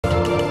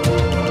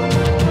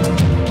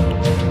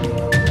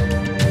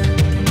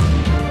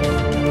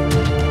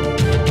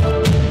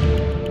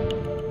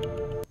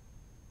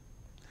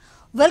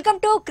Welcome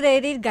to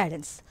career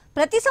guidance.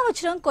 ప్రతి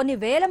సంవత్సరం కొన్ని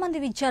వేల మంది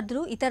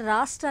విద్యార్థులు ఇతర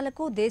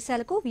రాష్ట్రాలకు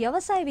దేశాలకు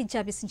వ్యవసాయ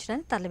విద్య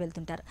అభ్యసించడానికి తరలి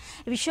వెళ్తుంటారు.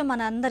 ఈ విషయం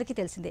మన అందరికీ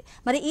తెలిసిందే.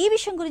 మరి ఈ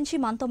విషయం గురించి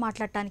మనతో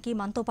మాట్లాడటానికి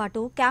మనతో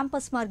పాటు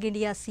campus Marg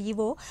India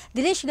CEO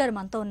Dileesh గారు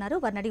మనతో ఉన్నారు.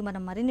 వారిని అడిగి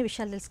మనం మరిన్ని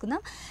విషయాలు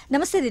తెలుసుకుందాం.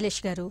 నమస్తే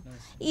దిలేష్ గారు.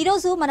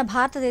 ఈరోజు మన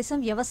భారతదేశం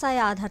వ్యవసాయ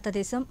ఆధారిత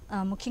దేశం,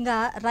 ముఖ్యంగా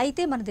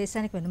రైతే మన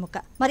దేశానికి వెన్నుముక.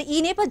 మరి ఈ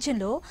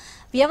నేపథ్యంలో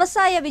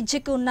వ్యవసాయ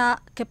విద్యకు ఉన్న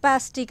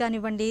కెపాసిటీ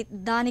కానివ్వండి,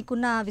 దానికి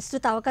ఉన్న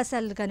విస్తృత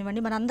అవకాశాలు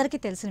కానివ్వండి,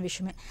 మనందరికీ తెలిసిన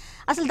విషయమే.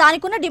 అసలు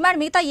దానికి ఉన్న డిమాండ్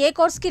మిగతా ఏ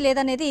కోర్స్కి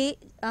లేదనేది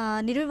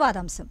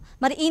నిర్వివాదాంశం.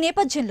 మరి ఈ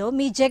నేపథ్యంలో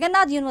మీ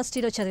జగన్నాథ్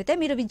యూనివర్సిటీలో చదివితే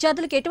మీరు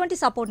విద్యార్థులకు ఎటువంటి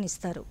సపోర్ట్ని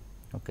ఇస్తారు?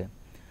 ఓకే,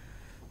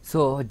 సో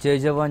జై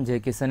జవాన్ జై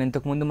కిసాన్.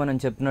 ఇంతకుముందు మనం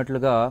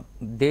చెప్పినట్లుగా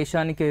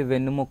దేశానికి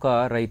వెన్నుముక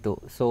రైతు.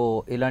 సో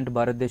ఇలాంటి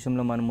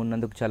భారతదేశంలో మనం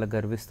ఉన్నందుకు చాలా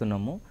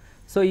గర్విస్తున్నాము.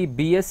 సో ఈ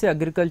BSc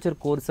అగ్రికల్చర్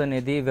కోర్స్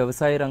అనేది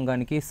వ్యవసాయ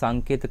రంగానికి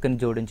సాంకేతికను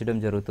జోడించడం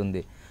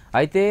జరుగుతుంది.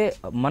 అయితే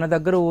మన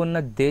దగ్గర ఉన్న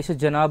దేశ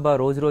జనాభా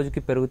రోజు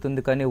రోజుకి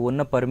పెరుగుతుంది, కానీ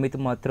ఉన్న పరిమితి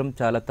మాత్రం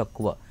చాలా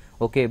తక్కువ.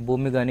 ఓకే,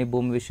 భూమి కానీ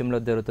భూమి విషయంలో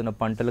జరుగుతున్న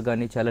పంటలు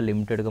కానీ చాలా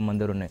లిమిటెడ్గా మన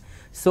దగ్గర ఉన్నాయి.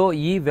 సో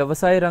ఈ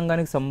వ్యవసాయ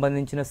రంగానికి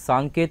సంబంధించిన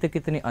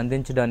సాంకేతికతని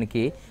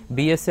అందించడానికి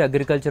BSc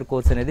అగ్రికల్చర్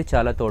కోర్స్ అనేది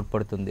చాలా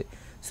తోడ్పడుతుంది.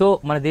 సో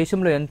మన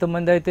దేశంలో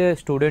ఎంతమంది అయితే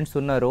స్టూడెంట్స్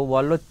ఉన్నారో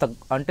వాళ్ళు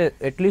అంటే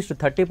అట్లీస్ట్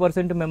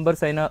 30%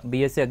 మెంబర్స్ అయినా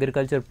BSc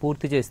అగ్రికల్చర్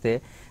పూర్తి చేస్తే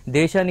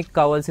దేశానికి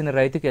కావాల్సిన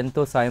రైతుకి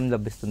ఎంతో సాయం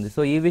లభిస్తుంది.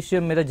 సో ఈ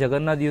విషయం మీద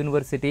జగన్నాథ్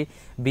యూనివర్సిటీ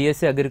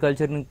BSc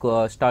అగ్రికల్చర్ని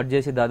స్టార్ట్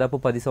చేసి దాదాపు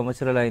 10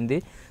 సంవత్సరాలు అయింది.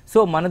 సో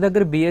మన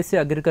దగ్గర BSc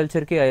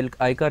అగ్రికల్చర్కి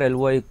ఐకార్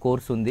LOI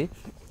కోర్స్ ఉంది.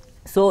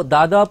 సో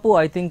దాదాపు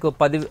ఐ థింక్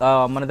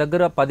మన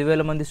దగ్గర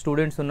 10,000 మంది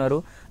స్టూడెంట్స్ ఉన్నారు.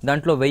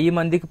 దాంట్లో 1000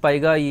 మందికి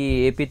పైగా ఈ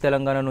ఏపీ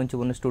తెలంగాణ నుంచి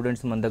ఉన్న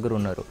స్టూడెంట్స్ మన దగ్గర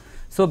ఉన్నారు.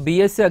 సో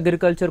BSc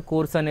అగ్రికల్చర్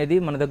కోర్స్ అనేది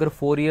మన దగ్గర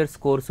 4 years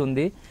కోర్స్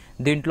ఉంది.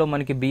 దీంట్లో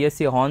మనకి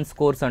BSc హాన్స్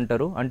కోర్స్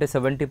అంటారు. అంటే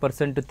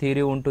 70%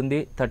 థియరీ ఉంటుంది,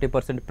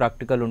 30%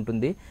 ప్రాక్టికల్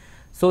ఉంటుంది.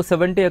 సో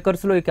 70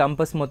 acres ఈ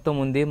క్యాంపస్ మొత్తం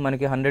ఉంది.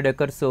 మనకి 100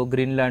 acres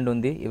గ్రీన్ ల్యాండ్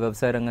ఉంది ఈ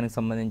వ్యవసాయ రంగానికి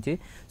సంబంధించి.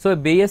 సో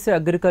BSc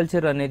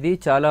అగ్రికల్చర్ అనేది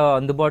చాలా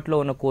అందుబాటులో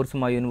ఉన్న కోర్సు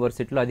మా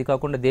యూనివర్సిటీలో. అది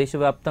కాకుండా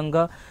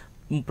దేశవ్యాప్తంగా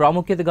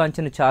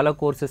ప్రాముఖ్యతగాంచిన చాలా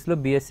కోర్సెస్లో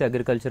BSc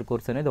అగ్రికల్చర్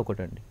కోర్స్ అనేది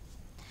ఒకటండి.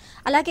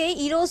 అలాగే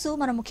ఈరోజు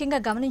మనం ముఖ్యంగా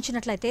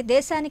గమనించినట్లయితే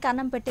దేశానికి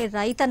అన్నం పెట్టే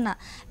రైతన్న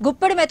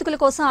గుప్పెడు మెతుకుల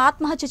కోసం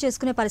ఆత్మహత్య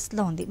చేసుకునే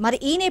పరిస్థితిలో ఉంది. మరి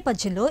ఈ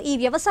నేపథ్యంలో ఈ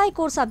వ్యవసాయ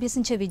కోర్సు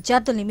అభ్యసించే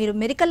విద్యార్థుల్ని మీరు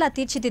మెరికల్లా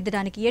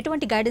తీర్చిదిద్దడానికి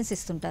ఎటువంటి గైడెన్స్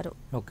ఇస్తుంటారు?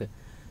 ఓకే,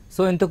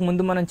 సో ఇంతకు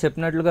ముందు మనం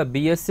చెప్పినట్లుగా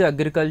BSc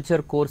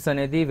అగ్రికల్చర్ కోర్స్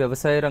అనేది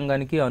వ్యవసాయ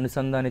రంగానికి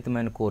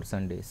అనుసంధానితమైన కోర్స్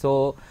అండి. సో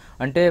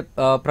అంటే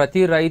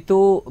ప్రతి రైతు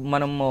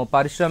మనం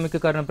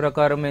పారిశ్రామికీకరణ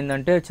ప్రకారం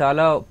ఏంటంటే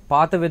చాలా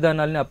పాత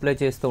విధానాలని అప్లై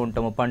చేస్తూ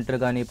ఉంటాము. పంటలు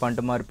కానీ పంట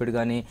మార్పిడి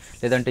కానీ,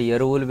 లేదంటే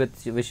ఎరువుల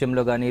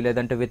విషయంలో కానీ,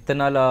 లేదంటే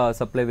విత్తనాల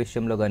సప్లై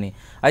విషయంలో కానీ.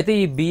 అయితే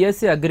ఈ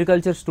BSc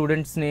అగ్రికల్చర్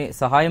స్టూడెంట్స్ని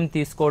సహాయం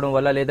తీసుకోవడం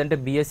వల్ల, లేదంటే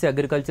BSc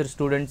అగ్రికల్చర్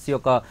స్టూడెంట్స్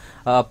యొక్క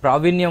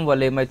ప్రావీణ్యం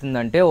వల్ల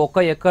ఏమవుతుందంటే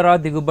 1 ఎకరా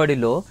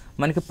దిగుబడిలో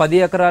మనకి 10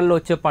 ఎకరాల్లో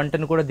వచ్చే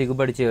పంటను కూడా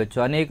దిగుబడి చేయవచ్చు.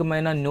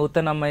 అనేకమైన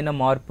నూతనమైన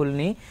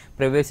మార్పుల్ని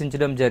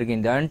ప్రవేశించడం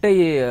జరిగింది. అంటే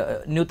ఈ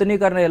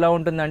నూతనీకరణ ఎలా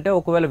ఉంటుందంటే,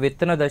 ఒకవేళ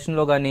విత్తన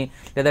దశలో కానీ,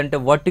 లేదంటే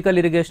వర్టికల్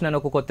ఇరిగేషన్ అని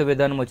ఒక కొత్త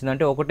విధానం వచ్చింది.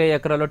 అంటే 1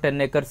 ఎకరాలో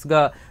 10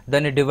 acresగా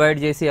దాన్ని డివైడ్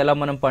చేసి ఎలా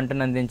మనం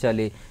పంటను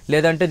అందించాలి,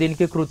 లేదంటే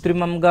దీనికి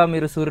కృత్రిమంగా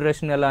మీరు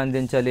సూర్యరశ్మిని ఎలా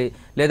అందించాలి,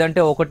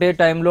 లేదంటే ఒకటే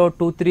టైంలో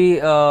 2-3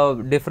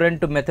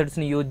 డిఫరెంట్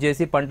మెథడ్స్ని యూజ్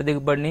చేసి పంట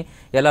దిగుబడిని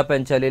ఎలా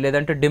పెంచాలి,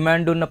 లేదంటే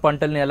డిమాండ్ ఉన్న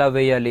పంటల్ని ఎలా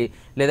వేయాలి,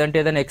 లేదంటే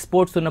ఏదైనా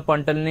ఎక్స్పోర్ట్స్ ఉన్న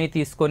పంటల్ని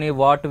తీసుకొని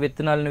వాటి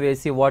విత్తనాలను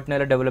వేసి వాటిని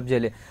ఎలా డెవలప్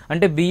చేయాలి.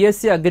 అంటే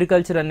BSc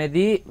అగ్రికల్చర్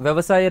అనేది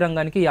వ్యవసాయ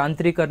రంగానికి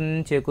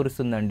యాంత్రీకరణని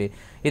చేకూరుస్తుందండి.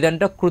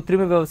 ఇదంతా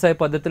కృత్రిమ వ్యవసాయ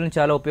పద్ధతులను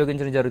చాలా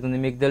ఉపయోగించడం జరుగుతుంది.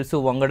 మీకు తెలుసు,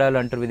 వంగడాలు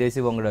అంటారు,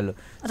 విదేశీ వంగడాలు.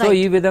 సో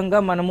ఈ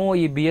విధంగా మనము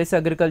ఈ BSc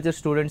అగ్రికల్చర్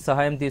స్టూడెంట్స్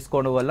సహాయం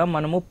తీసుకోవడం వల్ల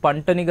మనము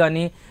పంటని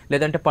కానీ,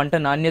 లేదంటే పంట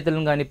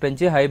నాణ్యతలను కానీ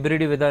పెంచి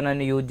హైబ్రిడ్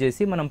విధానాన్ని యూజ్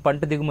చేసి మనం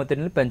పంట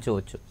దిగుమతిని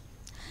పెంచవచ్చు.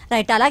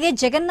 రైట్. అలాగే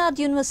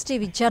జగన్నాథ్ యూనివర్సిటీ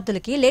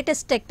విద్యార్థులకి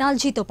లేటెస్ట్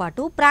టెక్నాలజీతో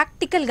పాటు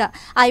ప్రాక్టికల్గా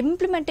ఆ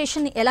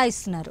ఇంప్లిమెంటేషన్ ఎలా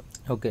ఇస్తున్నారు?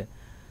 ఓకే,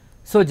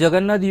 సో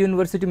జగన్నాథ్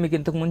యూనివర్సిటీ మీకు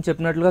ఇంతకు ముందు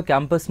చెప్పినట్లుగా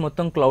క్యాంపస్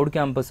మొత్తం క్లౌడ్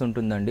క్యాంపస్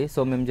ఉంటుందండి. సో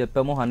మేము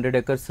చెప్పాము 100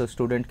 acres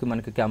స్టూడెంట్కి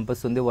మనకి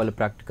క్యాంపస్ ఉంది, వాళ్ళు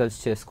ప్రాక్టికల్స్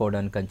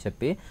చేసుకోవడానికి అని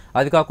చెప్పి.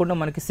 అది కాకుండా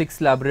మనకి 6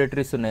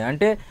 laboratories ఉన్నాయి.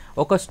 అంటే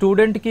ఒక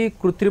స్టూడెంట్కి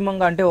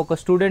కృత్రిమంగా, అంటే ఒక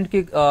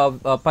స్టూడెంట్కి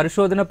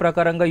పరిశోధన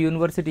ప్రకారంగా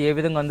యూనివర్సిటీ ఏ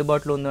విధంగా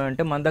అందుబాటులో ఉందో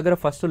అంటే, మన దగ్గర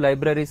ఫస్ట్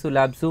లైబ్రరీస్,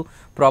 ల్యాబ్స్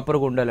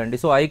ప్రాపర్గా ఉండాలండి.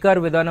 సో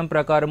ఐకార్ విధానం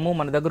ప్రకారము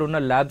మన దగ్గర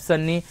ఉన్న ల్యాబ్స్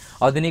అన్ని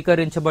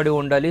ఆధునీకరించబడి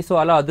ఉండాలి. సో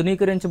అలా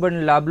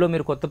ఆధునీకరించబడిన ల్యాబ్లో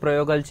మీరు కొత్త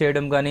ప్రయోగాలు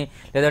చేయడం కానీ,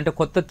 లేదంటే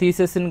కొత్త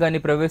థీసిస్ని కానీ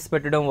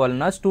ప్రవేశపెట్టడం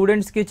వలన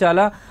స్టూడెంట్స్కి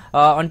చాలా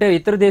అంటే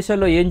ఇతర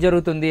దేశాల్లో ఏం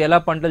జరుగుతుంది, ఎలా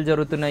పంటలు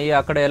జరుగుతున్నాయి,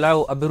 అక్కడ ఎలా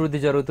అభివృద్ధి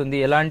జరుగుతుంది,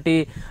 ఎలాంటి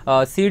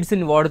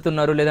సీడ్స్ని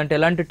వాడుతున్నారు, లేదంటే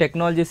ఎలాంటి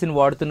టెక్నాలజీస్ని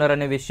వాడుతున్నారు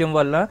అనే విషయం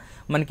వల్ల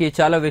మనకి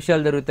చాలా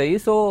విషయాలు జరుగుతాయి.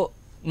 సో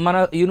మన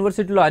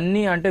యూనివర్సిటీలో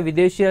అన్ని అంటే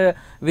విదేశీయ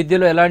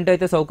విద్యలో ఎలాంటి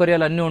అయితే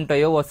సౌకర్యాలు అన్నీ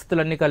ఉంటాయో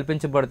వసతులు అన్నీ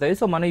కల్పించబడతాయి.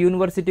 సో మన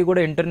యూనివర్సిటీ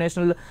కూడా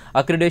ఇంటర్నేషనల్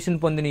అక్రిడేషన్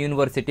పొందిన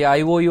యూనివర్సిటీ,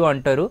 IOU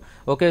అంటారు.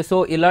 ఓకే, సో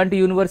ఇలాంటి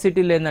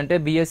యూనివర్సిటీలు ఏంటంటే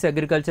బీఎస్సీ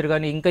అగ్రికల్చర్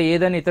కానీ ఇంకా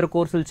ఏదైనా ఇతర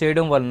కోర్సులు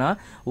చేయడం వలన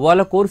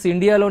వాళ్ళ కోర్సు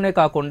ఇండియాలోనే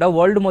కాకుండా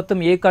వరల్డ్ మొత్తం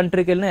ఏ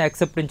కంట్రీకి వెళ్ళినా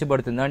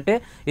యాక్సెప్టించబడుతుంది. అంటే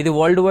ఇది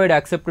వరల్డ్ వైడ్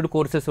యాక్సెప్టెడ్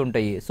కోర్సెస్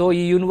ఉంటాయి. సో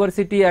ఈ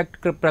యూనివర్సిటీ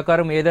యాక్ట్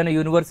ప్రకారం ఏదైనా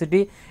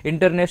యూనివర్సిటీ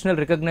ఇంటర్నేషనల్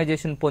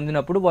రికగ్నైజేషన్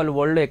పొందినప్పుడు వాళ్ళు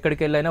వరల్డ్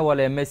ఎక్కడికి వెళ్ళైనా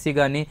వాళ్ళ ఎంఎస్సీ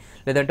కానీ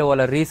లేదంటే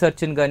వాళ్ళ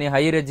రీసెర్చ్ని కానీ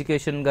హైయర్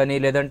ఎడ్యుకేషన్ కానీ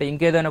లేదంటే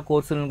ఇంకేదైనా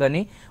కోర్సులను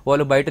కానీ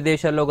వాళ్ళు బయట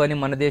దేశాల్లో కానీ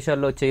మన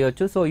దేశాల్లో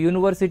చేయొచ్చు. సో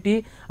యూనివర్సిటీ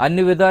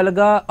అన్ని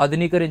విధాలుగా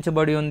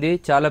ఆధునీకరించబడి ఉంది.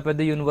 చాలా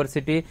పెద్ద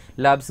యూనివర్సిటీ,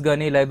 ల్యాబ్స్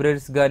కానీ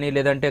లైబ్రరీస్ కానీ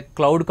లేదంటే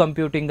క్లౌడ్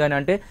కంప్యూటింగ్ కానీ,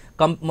 అంటే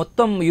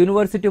మొత్తం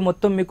యూనివర్సిటీ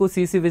మొత్తం మీకు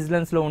CC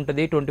విజిలెన్స్లో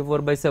ఉంటుంది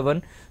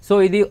 24/7. సో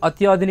ఇది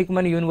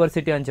అత్యాధునికమైన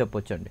యూనివర్సిటీ అని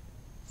చెప్పొచ్చండి.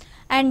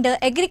 అండ్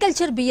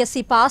అగ్రికల్చర్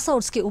BSc పాస్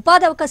అవుట్స్కి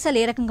ఉపాధి అవకాశాలు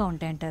ఏ రకంగా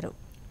ఉంటాయంటారు?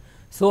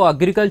 సో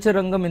అగ్రికల్చర్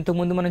రంగం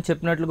ఇంతకుముందు మనం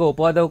చెప్పినట్లుగా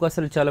ఉపాధి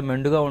అవకాశాలు చాలా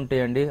మెండుగా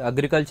ఉంటాయండి.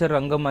 అగ్రికల్చర్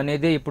రంగం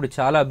అనేది ఇప్పుడు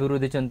చాలా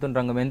అభివృద్ధి చెందుతున్న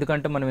రంగం.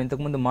 ఎందుకంటే మనం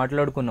ఇంతకుముందు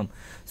మాట్లాడుకున్నాం.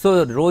 సో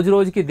రోజు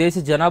రోజుకి దేశ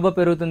జనాభా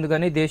పెరుగుతుంది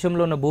కానీ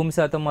దేశంలో ఉన్న భూమి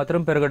శాతం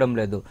మాత్రం పెరగడం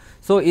లేదు.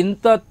 సో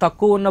ఇంత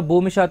తక్కువ ఉన్న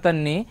భూమి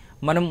శాతాన్ని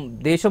మనం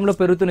దేశంలో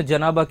పెరుగుతున్న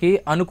జనాభాకి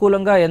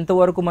అనుకూలంగా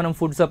ఎంతవరకు మనం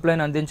ఫుడ్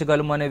సప్లైని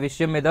అందించగలము అనే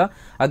విషయం మీద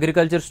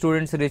అగ్రికల్చర్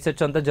స్టూడెంట్స్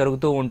రీసెర్చ్ అంతా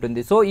జరుగుతూ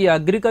ఉంటుంది. సో ఈ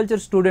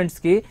అగ్రికల్చర్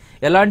స్టూడెంట్స్కి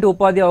ఎలాంటి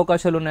ఉపాధి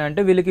అవకాశాలు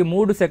ఉన్నాయంటే వీళ్ళకి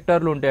 3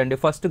 సెక్టార్లు ఉంటాయండి.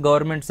 First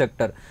government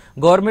sector.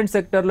 గవర్నమెంట్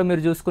సెక్టర్లో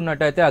మీరు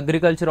చూసుకున్నట్టయితే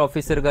అగ్రికల్చర్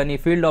ఆఫీసర్ కానీ,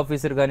 ఫీల్డ్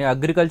ఆఫీసర్ కానీ,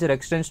 అగ్రికల్చర్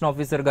ఎక్స్టెన్షన్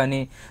ఆఫీసర్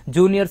కానీ,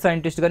 జూనియర్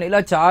సైంటిస్ట్ కానీ,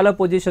 ఇలా చాలా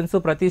పొజిషన్స్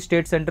ప్రతి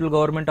స్టేట్ సెంట్రల్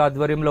గవర్నమెంట్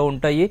ఆధ్వర్యంలో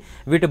ఉంటాయి.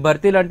 వీటి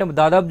భర్తీలు అంటే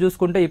దాదాపు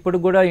చూసుకుంటే ఇప్పుడు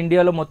కూడా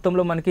ఇండియాలో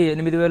మొత్తంలో మనకి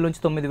 8,000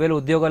 నుంచి 9,000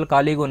 ఉద్యోగాలు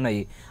ఖాళీగా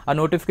ఉన్నాయి. ఆ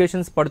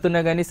నోటిఫికేషన్స్ పడుతున్నా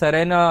కానీ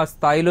సరైన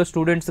స్థాయిలో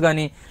స్టూడెంట్స్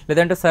కానీ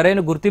లేదంటే సరైన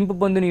గుర్తింపు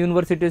పొందిన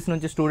యూనివర్సిటీస్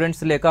నుంచి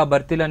స్టూడెంట్స్ లేక ఆ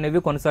భర్తీలు అనేవి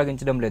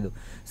కొనసాగించడం లేదు.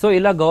 సో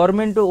ఇలా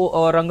గవర్నమెంట్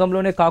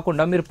రంగంలోనే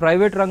కాకుండా మీరు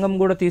ప్రైవేట్ రంగం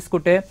కూడా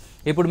తీసుకుంటే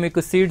ఇప్పుడు మీకు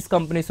సీడ్స్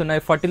కంపెనీస్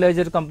ఉన్నాయి,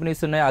 ఫర్టిలైజర్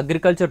కంపెనీస్ ఉన్నాయి,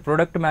 అగ్రికల్చర్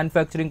ప్రొడక్ట్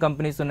మ్యానుఫ్యాక్చరింగ్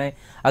కంపెనీస్ ఉన్నాయి,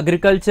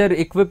 అగ్రికల్చర్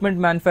ఎక్విప్మెంట్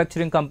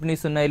మ్యానుఫ్యాక్చరింగ్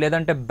కంపెనీస్ ఉన్నాయి,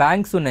 లేదంటే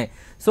బ్యాంక్స్ ఉన్నాయి.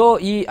 సో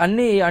ఈ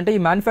అన్ని అంటే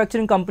ఈ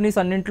మ్యానుఫ్యాక్చరింగ్ కంపెనీస్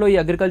అన్నింటిలో ఈ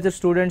అగ్రికల్చర్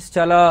స్టూడెంట్స్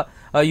చాలా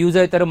యూజ్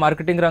అవుతారు.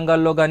 మార్కెటింగ్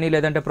రంగాల్లో కానీ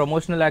లేదంటే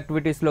ప్రమోషనల్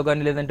యాక్టివిటీస్లో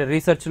కానీ లేదంటే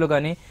రీసెర్చ్లో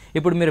కానీ.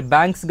 ఇప్పుడు మీరు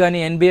బ్యాంక్స్ కానీ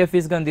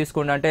NBFCs కానీ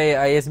తీసుకోండి, అంటే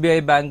SBI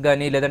బ్యాంక్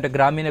కానీ లేదంటే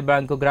గ్రామీణ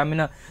బ్యాంకు,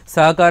 గ్రామీణ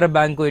సహకార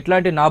బ్యాంకు,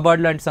 ఇట్లాంటి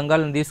నాబార్డ్ లాంటి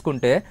సంఘాలను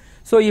తీసుకుంటే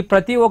సో ఈ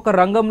ప్రతి ఒక్క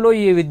రంగంలో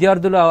ఈ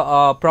విద్యార్థుల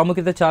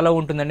ప్రాముఖ్యత చాలా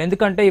ఉంటుందండి.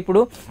 ఎందుకంటే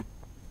ఇప్పుడు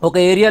ఒక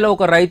ఏరియాలో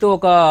ఒక రైతు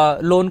ఒక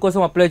లోన్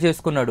కోసం అప్లై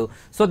చేసుకున్నాడు.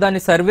 సో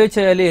దాన్ని సర్వే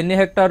చేయాలి, ఎన్ని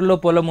హెక్టార్లో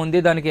పొలం ఉంది,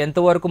 దానికి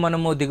ఎంతవరకు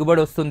మనము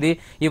దిగుబడి వస్తుంది,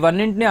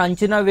 ఇవన్నింటినీ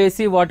అంచనా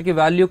వేసి వాటికి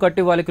వాల్యూ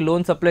కట్టి వాళ్ళకి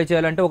లోన్స్ అప్లై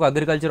చేయాలంటే ఒక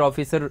అగ్రికల్చర్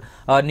ఆఫీసర్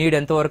నీడ్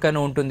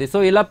ఎంతవరకైనా ఉంటుంది.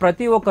 సో ఇలా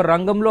ప్రతి ఒక్క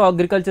రంగంలో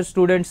అగ్రికల్చర్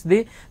స్టూడెంట్స్ది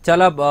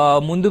చాలా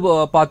ముందు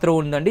పాత్ర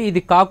ఉందండి.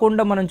 ఇది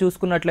కాకుండా మనం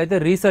చూసుకున్నట్లయితే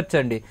రీసెర్చ్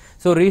అండి.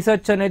 సో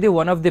రీసెర్చ్ అనేది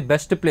one of the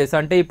best place.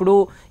 అంటే ఇప్పుడు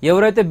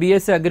ఎవరైతే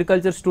BSc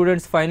అగ్రికల్చర్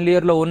స్టూడెంట్స్ ఫైనల్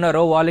ఇయర్లో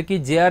ఉన్నారో వాళ్ళకి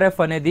JRF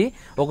అనేది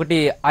ఒకటి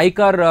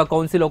ఐకార్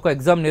కౌన్సిల్ ఒక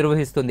ఎగ్జామ్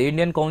నిర్వహిస్తుంది,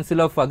 Indian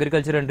council of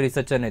agriculture and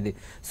research అనేది.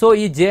 సో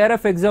ఈ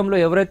JRF ఎగ్జామ్లో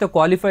ఎవరైతే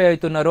క్వాలిఫై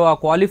అవుతున్నారో ఆ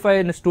క్వాలిఫై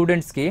అయిన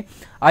స్టూడెంట్స్కి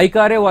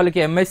ఐకారే వాళ్ళకి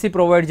MSc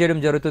ప్రొవైడ్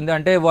చేయడం జరుగుతుంది.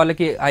 అంటే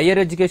వాళ్ళకి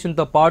హయ్యర్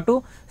ఎడ్యుకేషన్తో పాటు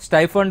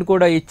స్టైఫండ్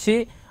కూడా ఇచ్చి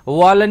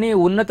వాళ్ళని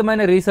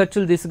ఉన్నతమైన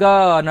రీసెర్చ్లు దిశగా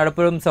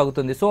నడపడం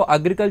సాగుతుంది. సో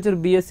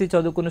అగ్రికల్చర్ BSc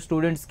చదువుకున్న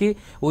స్టూడెంట్స్కి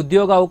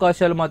ఉద్యోగ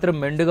అవకాశాలు మాత్రం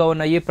మెండుగా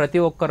ఉన్నాయి.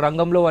 ప్రతి ఒక్క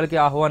రంగంలో వాళ్ళకి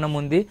ఆహ్వానం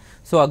ఉంది.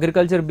 So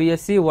agriculture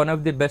BSc one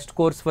of the best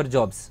course for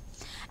jobs.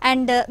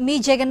 And me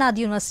Jagannadh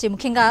university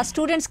ముఖ్యంగా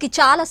స్టూడెంట్స్కి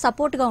చాలా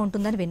సపోర్ట్గా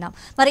ఉంటుందని విన్నాం.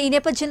 మరి ఈ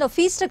నేపథ్యంలో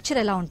ఫీ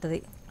స్ట్రక్చర్ ఎలా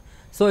ఉంటుంది?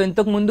 సో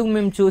ఇంతకు ముందు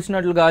మేము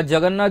చూసినట్లుగా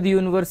Jagannadh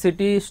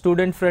university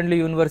student friendly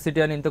university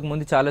అని ఇంతకు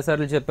ముందు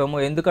చాలాసార్లు చెప్పాము.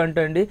 ఎందుకంటే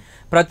అండి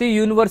ప్రతి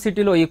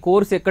యూనివర్సిటీలో ఈ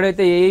కోర్స్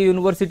ఎక్కడైతే ఏ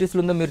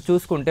యూనివర్సిటీస్లో ఉందో మీరు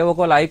చూసుకుంటే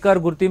ఒకవేళ ఐకార్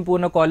గుర్తింపు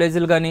ఉన్న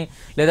కాలేజీలు కానీ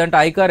లేదంటే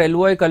ఐకార్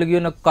LOI కలిగి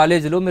ఉన్న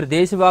కాలేజీలు మీరు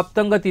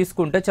దేశవ్యాప్తంగా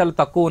తీసుకుంటే చాలా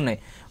తక్కువ ఉన్నాయి.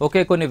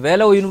 ఓకే, కొన్ని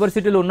వేల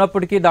యూనివర్సిటీలు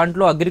ఉన్నప్పటికీ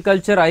దాంట్లో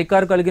అగ్రికల్చర్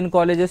ఐకార్ కలిగిన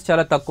కాలేజెస్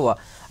చాలా తక్కువ.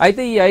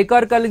 అయితే ఈ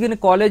ఐకార్ కలిగిన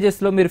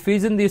కాలేజెస్లో మీరు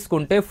ఫీజుని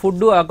తీసుకుంటే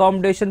ఫుడ్,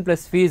 అకామిడేషన్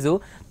ప్లస్ ఫీజు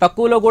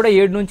తక్కువలో కూడా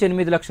 7 నుంచి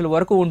 8 లక్షల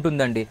వరకు ఉంటుందండి.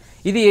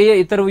 ఇది ఏ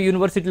ఇతర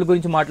యూనివర్సిటీల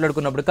గురించి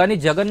మాట్లాడుకున్నప్పుడు. కానీ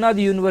జగన్నాథ్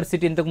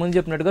యూనివర్సిటీ ఇంతకుముందు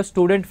చెప్పినట్టుగా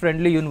స్టూడెంట్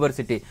ఫ్రెండ్లీ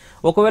యూనివర్సిటీ.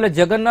 ఒకవేళ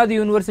జగన్నాథ్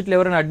యూనివర్సిటీలో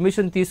ఎవరైనా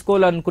అడ్మిషన్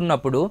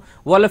తీసుకోవాలనుకున్నప్పుడు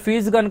వాళ్ళ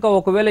ఫీజు కనుక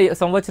ఒకవేళ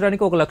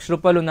సంవత్సరానికి 1 లక్ష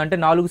రూపాయలు ఉంది, అంటే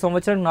 4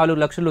 సంవత్సరానికి 4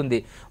 లక్షలు ఉంది.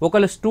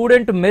 ఒకవేళ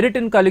స్టూడెంట్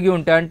మెరిట్ని కలిగి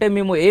ఉంటే, అంటే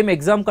మేము ఏం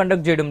ఎగ్జామ్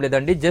కండక్ట్ చేయడం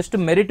లేదండి, జస్ట్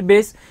మెరిట్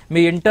బేస్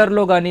మీ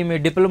ఇంటర్లో కానీ మీ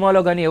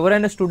డిప్లొమాలో కానీ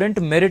ఎవరైనా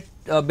స్టూడెంట్ మెరిట్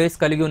బేస్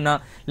కలిగి ఉన్నా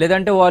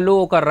లేదంటే వాళ్ళు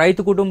ఒక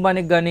రైతు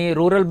కుటుంబానికి కానీ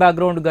రూరల్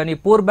బ్యాక్గ్రౌండ్ కానీ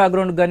పూర్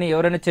బ్యాక్గ్రౌండ్ కానీ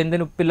ఎవరైనా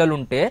చెందిన పిల్లలు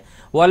ఉంటే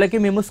వాళ్ళకి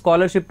మేము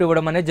స్కాలర్షిప్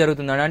ఇవ్వడం అనేది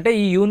జరుగుతుంది. అంటే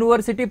ఈ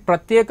యూనివర్సిటీ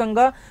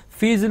ప్రత్యేకంగా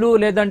ఫీజులు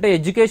లేదంటే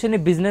ఎడ్యుకేషన్ ని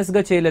బిజినెస్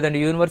గా చేయలేదండి.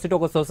 యూనివర్సిటీ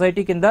ఒక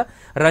సొసైటీ కింద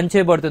రన్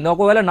చేయబడుతుంది.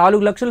 ఒకవేళ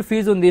 4 లక్షల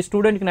ఫీజు ఉంది,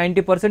 స్టూడెంట్ కి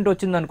 90%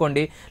 వచ్చింది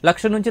అనుకోండి,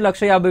 1,00,000 నుంచి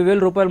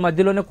 1,50,000 రూపాయల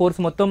మధ్యలోనే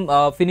కోర్సు మొత్తం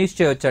ఫినిష్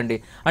చేయొచ్చండి.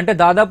 అంటే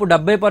దాదాపు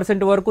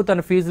 70% వరకు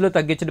తన ఫీజులో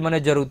తగ్గించడం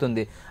అనేది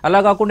జరుగుతుంది.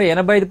 అలా కాకుండా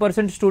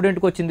 85% స్టూడెంట్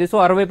కి వచ్చింది, సో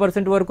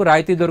 60% వరకు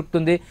రాయితీ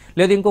దొరుకుతుంది.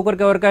 లేదా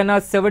ఇంకొకరికి ఎవరికైనా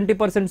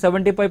 70%,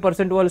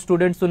 75% వాళ్ళ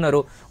స్టూడెంట్స్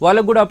ఉన్నారు,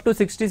 వాళ్ళకు కూడా అప్ టు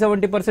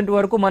 60-70%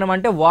 వరకు మనం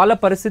అంటే వాళ్ళ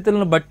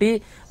పరిస్థితులను బట్టి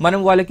మనం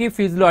వాళ్ళకి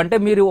ఫీజులు అంటే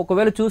మీరు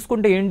ఒకవేళ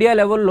చూసుకుంటే ఇండియా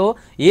లెవెల్లో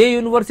ఏ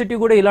యూనివర్సిటీ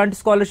కూడా ఇలాంటి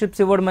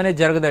స్కాలర్షిప్స్ ఇవ్వడం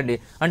అనేది జరగదండి.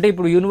 అంటే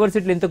ఇప్పుడు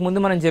యూనివర్సిటీలు ఇంతకు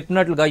ముందు మనం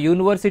చెప్పినట్లుగా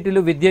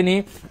యూనివర్సిటీలు విద్యని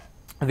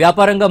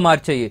వ్యాపారంగా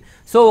మార్చాయి.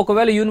 సో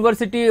ఒకవేళ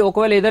యూనివర్సిటీ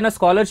ఒకవేళ ఏదైనా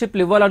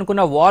స్కాలర్షిప్లు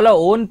ఇవ్వాలనుకున్న వాళ్ళ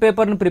ఓన్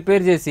పేపర్ను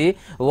ప్రిపేర్ చేసి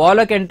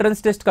వాళ్ళకి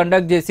ఎంట్రన్స్ టెస్ట్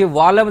కండక్ట్ చేసి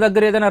వాళ్ళ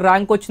దగ్గర ఏదైనా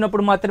ర్యాంక్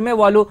వచ్చినప్పుడు మాత్రమే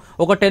వాళ్ళు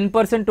ఒక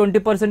 10%,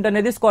 20%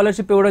 అనేది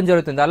స్కాలర్షిప్ ఇవ్వడం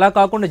జరుగుతుంది. అలా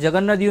కాకుండా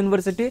జగన్నాథ్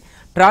యూనివర్సిటీ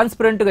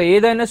ట్రాన్స్పరెంట్గా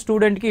ఏదైనా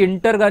స్టూడెంట్కి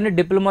ఇంటర్ కానీ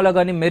డిప్లొమాలో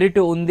కానీ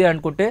మెరిట్ ఉంది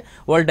అనుకుంటే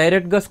వాళ్ళు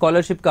డైరెక్ట్గా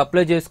స్కాలర్షిప్కి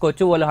అప్లై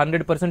చేసుకోవచ్చు. వాళ్ళు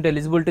 100%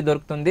 ఎలిజిబిలిటీ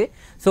దొరుకుతుంది.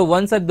 సో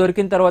వన్స్ అది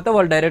దొరికిన తర్వాత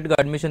వాళ్ళు డైరెక్ట్గా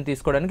అడ్మిషన్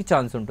తీసుకోవడానికి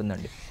ఛాన్స్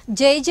ఉంటుందండి.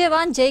 జై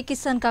జవాన్ జై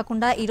కిసాన్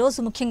కాకుండా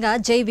ఈరోజు ముఖ్యంగా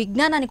జై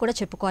విజ్ఞానాన్ని కూడా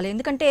చెప్పుకోవాలి.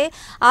 ఎందుకంటే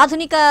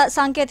ఆధునిక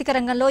సాంకేతిక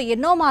రంగంలో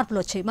ఎన్నో మార్పులు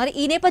వచ్చాయి. మరి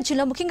ఈ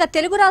నేపథ్యంలో ముఖ్యంగా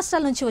తెలుగు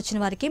రాష్ట్రాల నుంచి వచ్చిన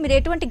వారికి మీరు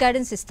ఎటువంటి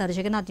గైడెన్స్ ఇస్తారు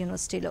జగన్నాథ్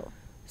యూనివర్సిటీలో?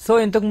 సో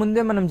ఇంతకు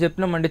ముందే మనం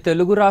చెప్పినామండి,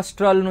 తెలుగు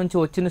రాష్ట్రాల నుంచి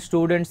వచ్చిన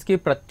స్టూడెంట్స్కి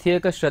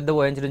ప్రత్యేక శ్రద్ధ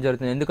వహించడం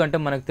జరుగుతుంది. ఎందుకంటే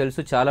మనకు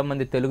తెలుసు చాలా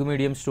మంది తెలుగు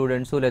మీడియం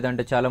స్టూడెంట్స్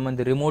లేదంటే చాలా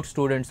మంది రిమోట్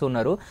స్టూడెంట్స్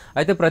ఉన్నారు.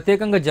 అయితే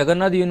ప్రత్యేకంగా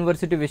జగన్నాథ్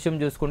యూనివర్సిటీ విషయం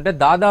చూసుకుంటే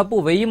దాదాపు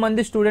 1000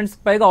 మంది స్టూడెంట్స్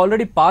పైగా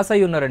ఆల్రెడీ పాస్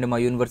అయి ఉన్నారండి మా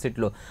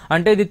యూనివర్సిటీలో.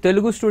 అంటే ఇది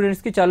తెలుగు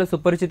స్టూడెంట్స్కి చాలా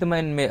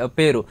సుపరిచితమైన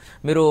పేరు.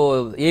 మీరు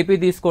ఏపీ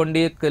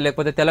తీసుకోండి,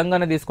 లేకపోతే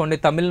తెలంగాణ తీసుకోండి,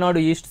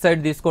 తమిళనాడు ఈస్ట్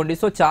సైడ్ తీసుకోండి,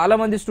 సో చాలా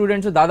మంది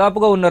స్టూడెంట్స్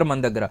దాదాపుగా ఉన్నారు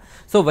మన దగ్గర.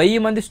 సో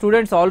 1000 మంది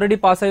స్టూడెంట్స్ ఆల్రెడీ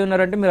పాస్ అయి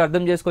ఉన్నారంటే మీరు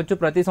అర్థం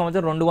చేసుకోవచ్చు ప్రతి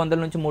సంవత్సరం 200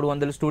 నుంచి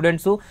 300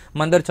 స్టూడెంట్స్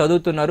మన దగ్గర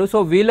చదువుతున్నారు. సో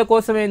వీళ్ళ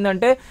కోసం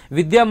ఏంటంటే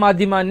విద్యా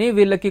మాధ్యమాన్ని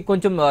వీళ్ళకి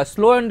కొంచెం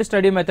స్లో అండ్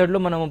స్టడీ మెథడ్ లో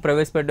మనం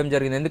ప్రవేశపెట్టడం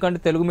జరిగింది. ఎందుకంటే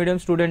తెలుగు మీడియం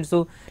స్టూడెంట్స్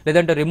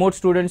లేదంటే రిమోట్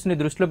స్టూడెంట్స్ ని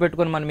దృష్టిలో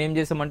పెట్టుకొని మనం ఏం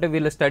చేసామంటే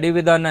వీళ్ళ స్టడీ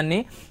విధానాన్ని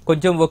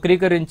కొంచెం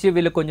వక్రీకరించి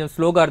వీళ్ళకి కొంచెం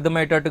స్లోగా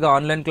అర్థమయ్యేటట్టుగా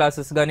ఆన్లైన్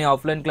క్లాసెస్ కానీ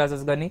ఆఫ్లైన్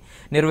క్లాసెస్ కానీ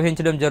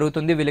నిర్వహించడం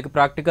జరుగుతుంది. వీళ్ళకి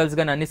ప్రాక్టికల్స్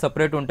కానీ అన్ని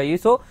సపరేట్ ఉంటాయి.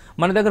 సో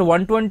మన దగ్గర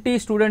 120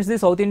 students the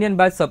south Indian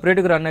batch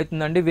separate గా రన్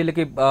అవుతుందండి.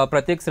 వీళ్ళకి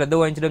ప్రత్యేక శ్రద్ధ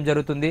వహించడం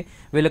జరుగుతుంది.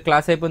 వీళ్ళ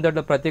క్లాస్ అయిపోయిన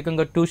తర్వాత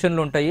ప్రత్యేకంగా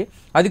ట్యూషన్లు ఉంటాయి.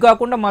 అది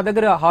కాకుండా మా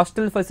దగ్గర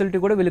హాస్టల్ ఫెసిలిటీ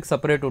కూడా వీళ్ళకి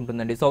సపరేట్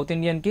ఉంటుందండి. సౌత్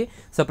ఇండియన్ కి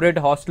సపరేట్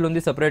హాస్టల్ ఉంది,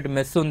 సపరేట్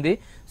మెస్ ఉంది.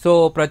 సో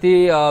ప్రతి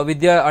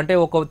విద్య అంటే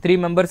ఒక 3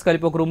 మెంబర్స్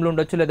కలిపి ఒక రూమ్ లో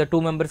ఉండొచ్చు, లేదా 2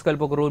 మెంబర్స్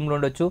కలిపి ఒక రూమ్ లో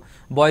ఉండొచ్చు.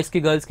 బాయ్స్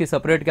కి గర్ల్స్ కి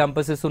సపరేట్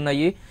క్యాంపసెస్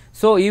ఉన్నాయి.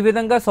 సో ఈ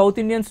విధంగా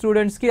సౌత్ ఇండియన్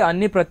స్టూడెంట్స్ కి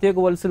అన్ని ప్రత్యేక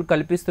వలసలు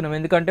కల్పిస్తున్నాం.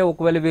 ఎందుకంటే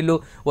ఒకవేళ వీళ్ళు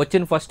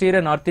వచ్చిన first year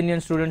north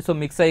Indian students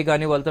mix అయ్యి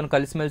కానీ వాళ్ళతో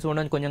కలిసిమెలిసి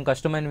ఉండడం కొంచెం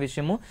కష్టమైన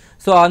విషయము.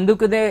 సో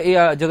అందుకనే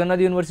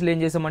జగన్నాథ్ యూనివర్సిటీ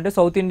ఏం చేసామంటే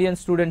సౌత్ ఇండియన్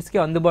స్టూడెంట్స్ కి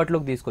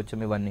అందుబాటులోకి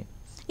తీసుకొచ్చాం ఇవన్నీ.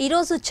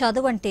 ఈరోజు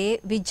చదువు అంటే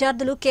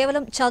విద్యార్థులు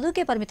కేవలం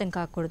చదువుకే పరిమితం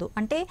కాకూడదు,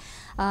 అంటే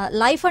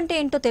లైఫ్ అంటే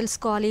ఏంటో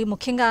తెలుసుకోవాలి.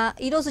 ముఖ్యంగా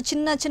ఈరోజు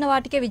చిన్న చిన్న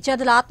వాటికే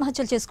విద్యార్థులు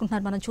ఆత్మహత్యలు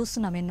చేసుకుంటున్నారు, మనం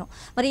చూస్తున్నాం ఎన్నో.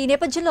 మరి ఈ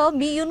నేపథ్యంలో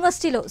మీ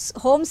యూనివర్సిటీలో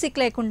హోమ్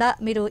సిక్ లేకుండా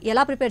మీరు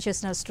ఎలా ప్రిపేర్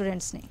చేస్తున్నారు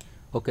స్టూడెంట్స్ని?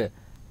 ఓకే,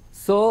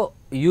 సో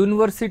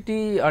యూనివర్సిటీ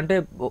అంటే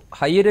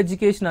హయ్యర్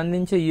ఎడ్యుకేషన్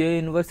అందించే ఏ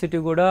యూనివర్సిటీ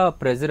కూడా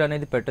ప్రెజర్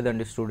అనేది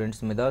పెట్టదండి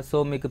స్టూడెంట్స్ మీద. సో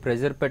మీకు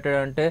ప్రెజర్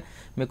పెట్టడంటే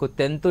మీకు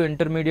 10th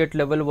ఇంటర్మీడియట్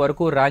లెవెల్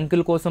వరకు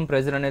ర్యాంకుల కోసం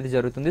ప్రెజర్ అనేది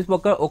జరుగుతుంది.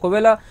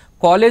 ఒకవేళ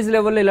కాలేజ్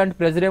లెవెల్లో ఇలాంటి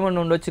ప్రెజర్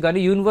ఏమైనా ఉండొచ్చు, కానీ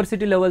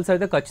యూనివర్సిటీ లెవెల్స్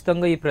అయితే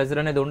ఖచ్చితంగా ఈ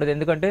ప్రెజర్ అనేది ఉండదు.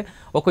 ఎందుకంటే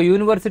ఒక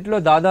యూనివర్సిటీలో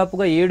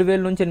దాదాపుగా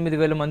 7,000 నుంచి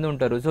 8,000 మంది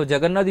ఉంటారు. సో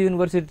జగన్నాథ్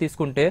యూనివర్సిటీ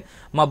తీసుకుంటే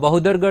మా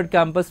బహుదర్గఢ్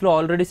క్యాంపస్లో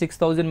ఆల్రెడీ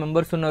 6,000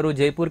 మెంబర్స్ ఉన్నారు,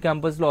 జైపూర్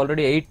క్యాంపస్లో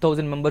ఆల్రెడీ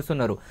 8,000 మెంబర్స్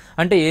ఉన్నారు.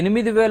 అంటే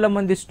 8,000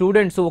 మంది స్టూడెంట్స్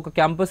ఒక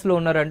క్యాంపస్ లో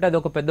ఉన్నారంటే అది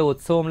ఒక పెద్ద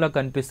ఉత్సవంలా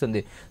కనిపిస్తుంది.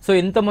 సో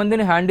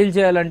ఇంతమందిని హ్యాండిల్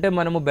చేయాలంటే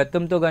మనము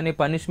బెత్తంతో కానీ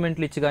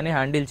పనిష్మెంట్లు ఇచ్చి కానీ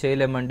హ్యాండిల్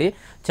చేయలేమండి.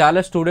 చాలా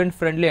స్టూడెంట్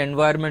ఫ్రెండ్లీ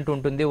ఎన్వైర్న్మెంట్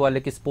ఉంటుంది.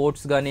 వాళ్ళకి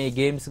స్పోర్ట్స్ కానీ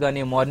గేమ్స్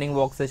కానీ మార్నింగ్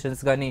వాక్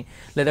సెషన్స్ కానీ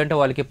లేదంటే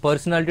వాళ్ళకి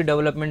పర్సనాలిటీ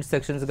డెవలప్మెంట్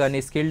సెక్షన్స్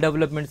కానీ స్కిల్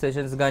డెవలప్మెంట్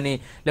సెషన్స్ కానీ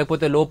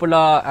లేకపోతే లోపల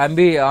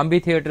అంబీ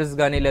థియేటర్స్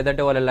కానీ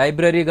లేదంటే వాళ్ళ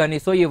లైబ్రరీ కానీ,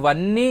 సో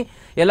ఇవన్నీ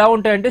ఎలా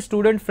ఉంటాయంటే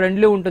స్టూడెంట్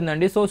ఫ్రెండ్లీ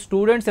ఉంటుందండి. సో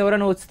స్టూడెంట్స్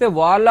ఎవరైనా వస్తే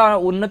వాళ్ళ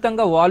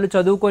ఉన్నతంగా వాళ్ళు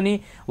చదువుకొని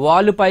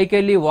వాళ్ళు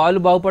పైకెళ్ళి వాళ్ళు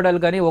బాగుపడాలి,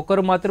 కానీ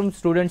ఒకరు మాత్రం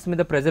స్టూడెంట్స్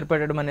మీద ప్రెజర్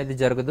పెట్టడం అనేది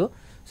జరగదు.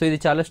 సో ఇది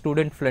చాలా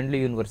స్టూడెంట్ ఫ్రెండ్లీ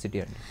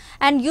యూనివర్సిటీ అండి.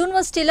 అండ్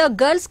యూనివర్సిటీలో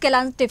గర్ల్స్ కి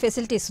ఎలాంటి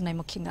ఫెసిలిటీస్ ఉన్నాయి?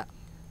 ముఖ్యంగా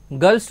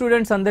గర్ల్స్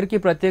స్టూడెంట్స్ అందరికీ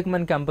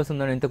ప్రత్యేకమైన క్యాంపస్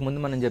ఉందండి. ఇంతకుముందు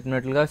మనం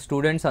చెప్పినట్లుగా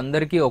స్టూడెంట్స్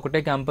అందరికీ ఒకటే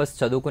క్యాంపస్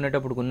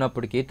చదువుకునేటప్పుడు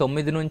ఉన్నప్పటికీ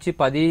 9 నుంచి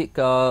 10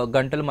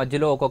 గంటల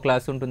మధ్యలో ఒక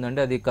క్లాస్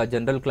ఉంటుందండి, అది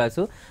జనరల్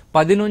క్లాసు.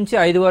 10 నుంచి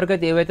 5 వరకు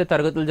అయితే ఏవైతే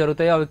తరగతులు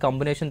జరుగుతాయో అవి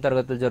కాంబినేషన్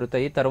తరగతులు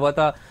జరుగుతాయి. తర్వాత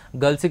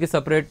గర్ల్స్కి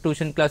సపరేట్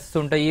ట్యూషన్ క్లాసెస్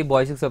ఉంటాయి,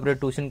 బాయ్స్కి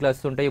సపరేట్ ట్యూషన్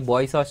క్లాసెస్ ఉంటాయి.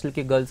 బాయ్స్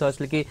హాస్టల్కి గర్ల్స్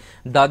హాస్టల్కి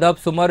దాదాపు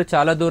సుమారు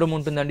చాలా దూరం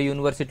ఉంటుందండి.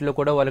 యూనివర్సిటీలో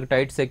కూడా వాళ్ళకి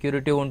టైట్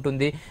సెక్యూరిటీ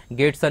ఉంటుంది,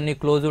 గేట్స్ అన్ని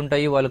క్లోజ్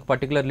ఉంటాయి, వాళ్ళకి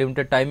పర్టికులర్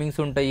లిమిటెడ్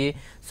టైమింగ్స్ ఉంటాయి.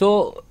 సో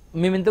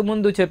మేము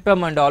ఇంతకుముందు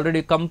చెప్పామండి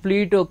ఆల్రెడీ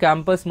కంప్లీట్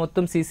క్యాంపస్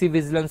మొత్తం సీసీ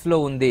విజిలెన్స్లో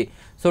ఉంది.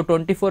 సో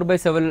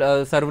 24/7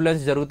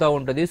 సర్విలెన్స్ జరుగుతూ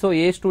ఉంటుంది. సో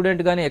ఏ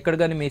స్టూడెంట్ కానీ ఎక్కడ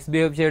కానీ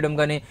మిస్బిహేవ్ చేయడం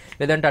కానీ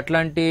లేదంటే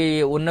అట్లాంటి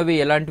ఉన్నవి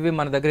ఎలాంటివి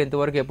మన దగ్గర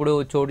ఇంతవరకు ఎప్పుడు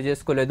చోటు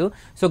చేసుకోలేదు.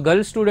 సో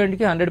గర్ల్స్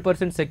స్టూడెంట్కి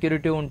 100%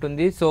 సెక్యూరిటీ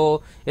ఉంటుంది. సో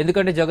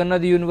ఎందుకంటే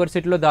జగన్నాథ్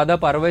యూనివర్సిటీలో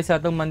దాదాపు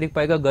 60% మందికి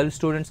పైగా గర్ల్స్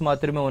స్టూడెంట్స్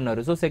మాత్రమే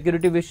ఉన్నారు. సో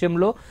సెక్యూరిటీ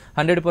విషయంలో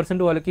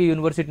 100% వాళ్ళకి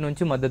యూనివర్సిటీ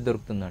నుంచి మద్దతు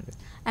దొరుకుతుందండి.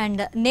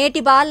 అండ్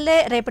నేటి బాల్లే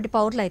రేపటి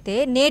పౌరులు అయితే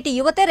నేటి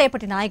యువతే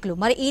రేపటి నాయకులు.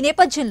 మరి ఈ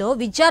నేపథ్యంలో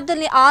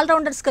విద్యార్థుల్ని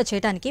ఆల్రౌండర్స్ గా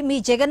చేయడానికి మీ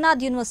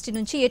జగన్నాథ్ యూనివర్సిటీ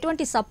నుంచి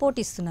ఎటువంటి సపోర్ట్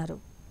ఇస్తున్నారు?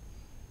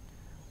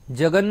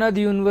 జగన్నాథ్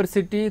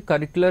యూనివర్సిటీ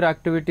కరిక్యులర్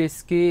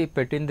యాక్టివిటీస్కి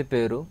పెట్టింది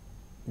పేరు.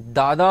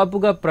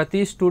 దాదాపుగా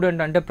ప్రతి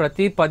స్టూడెంట్ అంటే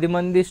ప్రతి 10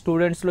 మంది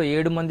స్టూడెంట్స్లో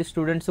 7 మంది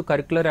స్టూడెంట్స్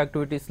కరిక్యులర్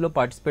యాక్టివిటీస్లో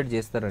పార్టిసిపేట్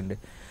చేస్తారండి.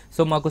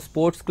 సో మాకు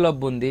స్పోర్ట్స్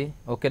క్లబ్ ఉంది,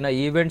 ఓకేనా,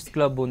 ఈవెంట్స్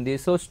క్లబ్ ఉంది.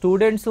 సో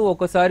స్టూడెంట్స్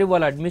ఒకసారి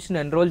వాళ్ళ అడ్మిషన్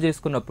ఎన్రోల్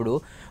చేసుకున్నప్పుడు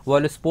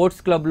వాళ్ళు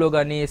స్పోర్ట్స్ క్లబ్లో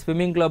కానీ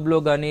స్విమ్మింగ్ క్లబ్లో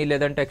కానీ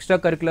లేదంటే ఎక్స్ట్రా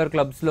కరిక్యులర్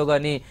క్లబ్స్లో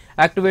కానీ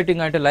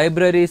యాక్టివేటింగ్ అంటే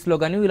లైబ్రరీస్లో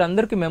కానీ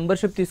వీళ్ళందరికీ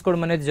మెంబర్షిప్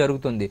తీసుకోవడం అనేది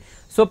జరుగుతుంది.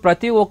 సో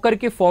ప్రతి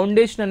ఒక్కరికి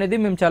ఫౌండేషన్ అనేది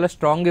మేము చాలా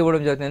స్ట్రాంగ్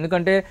ఇవ్వడం జరుగుతుంది.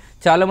 ఎందుకంటే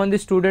చాలామంది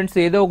స్టూడెంట్స్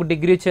ఏదో ఒక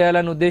డిగ్రీ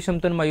చేయాలనే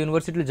ఉద్దేశంతో మా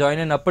యూనివర్సిటీలో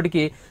జాయిన్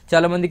అయినప్పటికీ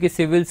చాలామందికి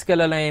సివిల్స్కి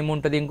వెళ్ళాలని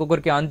ఏముంటుంది,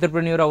 ఇంకొకరికి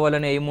ఆంటర్ప్రెన్యూర్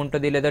అవ్వాలని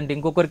ఏముంటుంది, లేదంటే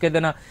ఇంకొకరికి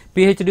ఏదైనా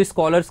పిహెచ్డి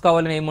స్కాలర్స్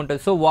కావాలని ఏముంటుంది.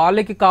 సో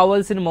వాళ్ళకి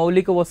కావాల్సిన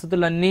మౌలిక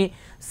వసతులన్నీ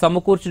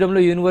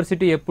సమకూర్చడంలో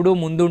యూనివర్సిటీ ఎప్పుడూ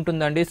ముందు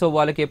ఉంటుందండి. సో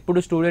వాళ్ళకి ఎప్పుడు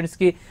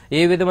స్టూడెంట్స్కి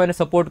ఏ విధమైన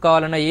సపోర్ట్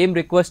కావాలన్నా, ఏం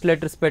రిక్వెస్ట్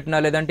లెటర్స్ పెట్టినా,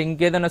 లేదంటే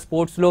ఇంకేదైనా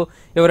స్పోర్ట్స్లో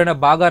ఎవరైనా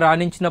బాగా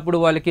రాణించినప్పుడు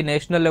వాళ్ళకి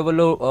నేషనల్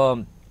లెవెల్లో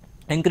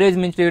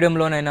ఎంకరేజ్మెంట్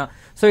చేయడంలోనైనా,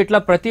 సో ఇట్లా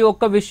ప్రతి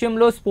ఒక్క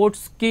విషయంలో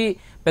స్పోర్ట్స్కి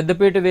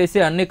పెద్దపీట వేసి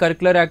అన్ని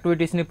కరిక్యులర్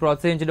యాక్టివిటీస్ని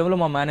ప్రోత్సహించడంలో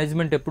మా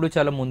మేనేజ్మెంట్ ఎప్పుడూ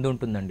చాలా ముందు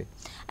ఉంటుందండి.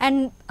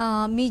 And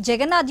me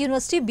Jagannadh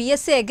university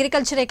BSc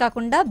అగ్రికల్చరే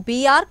కాకుండా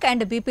బీఆర్క్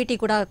అండ్ బీపీటీ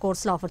కూడా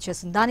కోర్సులు ఆఫర్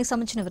చేస్తుంది. దానికి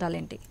సంబంధించిన వివరాలు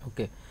ఏంటి?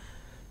 ఓకే,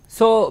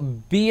 సో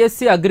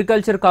బీఎస్సీ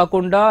అగ్రికల్చర్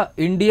కాకుండా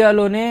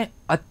ఇండియాలోనే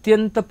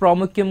అత్యంత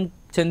ప్రాముఖ్యం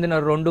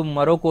చెందిన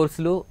మరో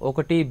కోర్సులు,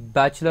 ఒకటి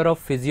బ్యాచిలర్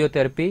ఆఫ్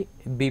ఫిజియోథెరపీ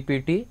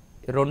బీపీటీ,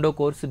 రెండో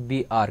కోర్సు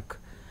బీఆర్క్.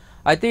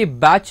 అయితే ఈ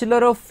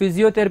బ్యాచిలర్ ఆఫ్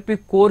ఫిజియోథెరపీ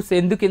కోర్స్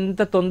ఎందుకు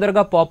ఇంత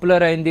తొందరగా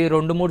పాపులర్ అయింది,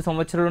 2-3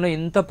 సంవత్సరాల్లోనే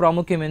ఇంత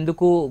ప్రాముఖ్యం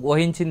ఎందుకు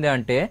వహించింది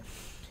అంటే,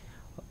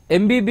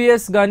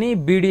 ఎంబీబీఎస్ కానీ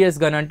బీడీఎస్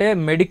కానీ అంటే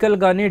మెడికల్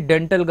కానీ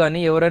డెంటల్ కానీ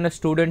ఎవరైనా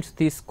స్టూడెంట్స్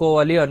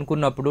తీసుకోవాలి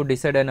అనుకున్నప్పుడు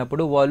డిసైడ్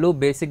అయినప్పుడు వాళ్ళు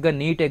బేసిక్గా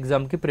నీట్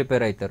ఎగ్జామ్కి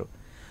ప్రిపేర్ అవుతారు.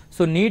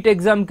 సో నీట్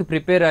ఎగ్జామ్కి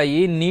ప్రిపేర్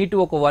అయ్యి నీట్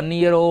ఒక 1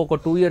 year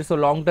ఒక 2 years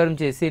లాంగ్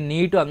టర్మ్ చేసి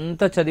నీట్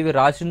అంతా చదివి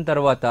రాసిన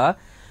తర్వాత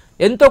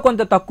ఎంతో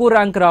కొంత తక్కువ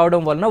ర్యాంక్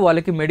రావడం వలన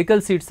వాళ్ళకి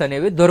మెడికల్ సీట్స్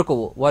అనేవి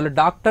దొరకవు. వాళ్ళు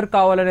డాక్టర్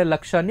కావాలనే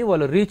లక్ష్యాన్ని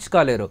వాళ్ళు రీచ్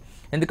కాలేరు.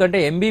 ఎందుకంటే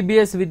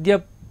ఎంబీబీఎస్ విద్య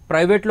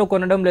ప్రైవేట్లో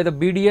కొనడం లేదా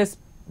బీడీఎస్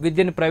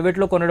విద్యని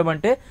ప్రైవేట్లో కొనడం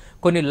అంటే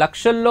కొన్ని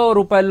లక్షల్లో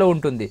రూపాయల్లో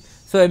ఉంటుంది.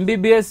 సో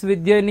ఎంబీబీఎస్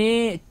విద్యని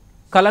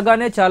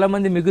కలగానే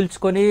చాలామంది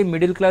మిగుల్చుకొని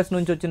మిడిల్ క్లాస్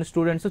నుంచి వచ్చిన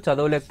స్టూడెంట్స్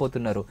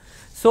చదవలేకపోతున్నారు.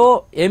 సో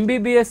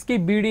ఎంబీబీఎస్కి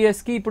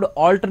బీడీఎస్కి ఇప్పుడు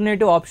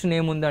ఆల్టర్నేటివ్ ఆప్షన్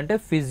ఏముందంటే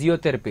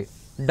ఫిజియోథెరపీ,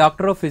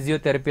 డాక్టర్ ఆఫ్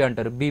ఫిజియోథెరపీ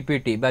అంటారు,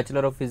 బీపీటీ,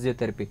 బ్యాచిలర్ ఆఫ్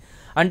ఫిజియోథెరపీ.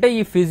 అంటే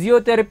ఈ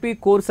ఫిజియోథెరపీ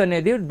కోర్స్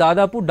అనేది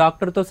దాదాపు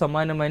డాక్టర్తో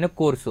సమానమైన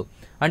కోర్సు.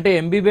 అంటే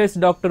ఎంబీబీఎస్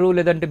డాక్టరు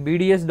లేదంటే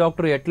బీడీఎస్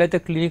డాక్టర్ ఎట్లయితే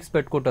క్లినిక్స్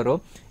పెట్టుకుంటారో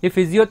ఈ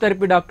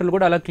ఫిజియోథెరపీ డాక్టర్లు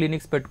కూడా అలా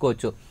క్లినిక్స్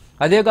పెట్టుకోవచ్చు.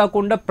 అదే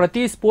కాకుండా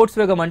ప్రతి స్పోర్ట్స్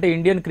వేగం అంటే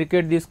ఇండియన్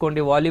క్రికెట్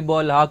తీసుకోండి,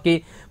 వాలీబాల్, హాకీ,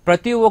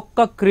 ప్రతి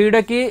ఒక్క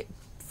క్రీడకి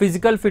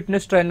ఫిజికల్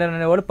ఫిట్నెస్ ట్రైనర్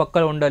అనేవాడు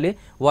పక్కన ఉండాలి.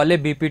 వాళ్ళే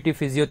బీపీటీ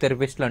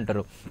ఫిజియోథెరపిస్టులు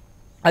అంటారు.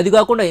 అది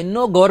కాకుండా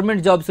ఎన్నో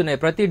గవర్నమెంట్ జాబ్స్ ఉన్నాయి.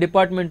 ప్రతి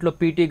డిపార్ట్మెంట్లో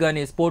పీటీ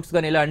కానీ స్పోర్ట్స్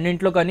కానీ ఇలా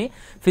అన్నింట్లో కానీ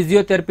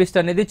ఫిజియోథెరపిస్ట్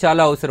అనేది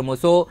చాలా అవసరము.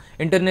 సో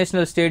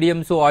ఇంటర్నేషనల్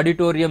స్టేడియంస్,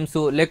 ఆడిటోరియంస్,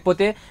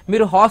 లేకపోతే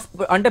మీరు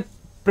అంటే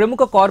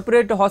ప్రముఖ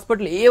కార్పొరేట్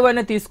హాస్పిటల్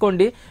ఏవైనా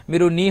తీసుకోండి,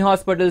 మీరు నీ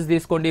హాస్పిటల్స్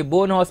తీసుకోండి,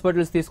 బోన్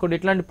హాస్పిటల్స్ తీసుకోండి,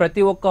 ఇట్లాంటి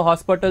ప్రతి ఒక్క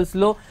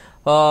హాస్పిటల్స్లో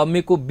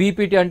మీకు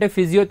బీపీటీ అంటే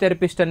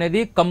ఫిజియోథెరపిస్ట్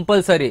అనేది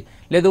కంపల్సరీ.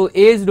 లేదు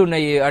ఏజ్డ్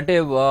ఉన్నాయి అంటే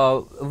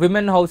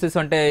విమెన్ హౌసెస్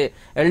అంటే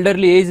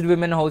ఎల్డర్లీ ఏజ్డ్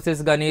విమెన్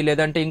హౌసెస్ కానీ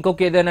లేదంటే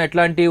ఇంకొక ఏదైనా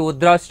ఇట్లాంటి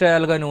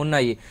వృద్ధాశ్రయాలు కానీ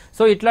ఉన్నాయి.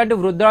 సో ఇట్లాంటి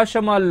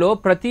వృద్ధాశ్రమాల్లో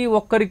ప్రతి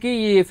ఒక్కరికి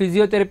ఈ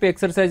ఫిజియోథెరపీ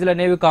ఎక్సర్సైజ్లు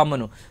అనేవి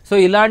కామన్. సో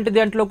ఇలాంటి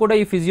దాంట్లో కూడా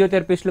ఈ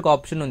ఫిజియోథెరపిస్టులకు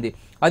ఆప్షన్ ఉంది.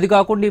 అది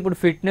కాకుండా ఇప్పుడు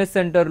ఫిట్నెస్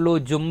సెంటర్లు,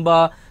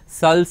 జుంబా,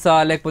 సల్సా,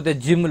 లేకపోతే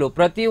జిమ్లు,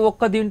 ప్రతి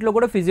ఒక్క దీంట్లో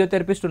కూడా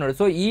ఫిజియోథెరపిస్ట్ ఉన్నాడు.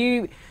 సో ఈ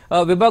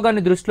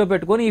విభాగాన్ని దృష్టిలో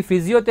పెట్టుకొని ఈ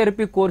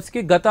ఫిజియోథెరపీ కోర్స్కి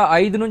గత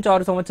 5 నుంచి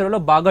 6 సంవత్సరాల్లో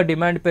బాగా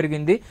డిమాండ్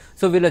పెరిగింది.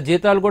 సో వీళ్ళ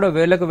జీతాలు కూడా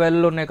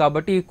వేలలో ఉన్నాయి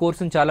కాబట్టి ఈ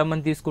కోర్సును చాలా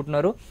మంది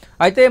తీసుకుంటున్నారు.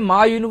 అయితే మా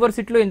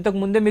యూనివర్సిటీలో ఇంతకు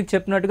ముందే మీకు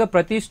చెప్పినట్టుగా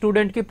ప్రతి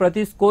స్టూడెంట్కి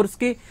ప్రతి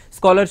కోర్స్కి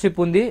స్కాలర్షిప్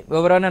ఉంది.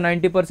 ఎవరైనా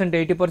 90%,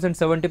 80%,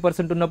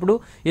 70% ఉన్నప్పుడు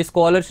ఈ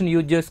స్కాలర్షిప్ని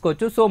యూజ్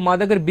చేసుకోవచ్చు. సో మా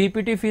దగ్గర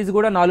బీపీటీ ఫీజు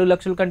కూడా 4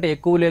 లక్షల కంటే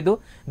ఎక్కువ లేదు.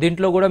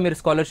 దీంట్లో కూడా మీరు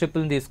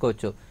స్కాలర్షిప్లను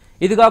తీసుకోవచ్చు.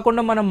 ఇది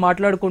కాకుండా మనం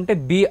మాట్లాడుకుంటే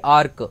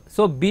బీఆర్క్.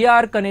 సో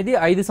బీఆర్క్ అనేది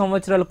 5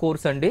 సంవత్సరాల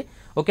కోర్స్ అండి.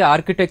 ఓకే,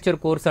 ఆర్కిటెక్చర్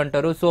కోర్స్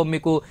అంటారు. సో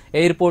మీకు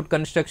ఎయిర్పోర్ట్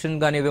కన్స్ట్రక్షన్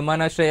కానీ,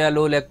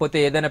 విమానాశ్రయాలు, లేకపోతే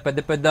ఏదైనా పెద్ద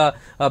పెద్ద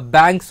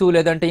బ్యాంక్స్,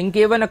 లేదంటే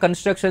ఇంకేమైనా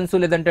కన్స్ట్రక్షన్స్,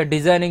 లేదంటే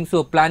డిజైనింగ్స్,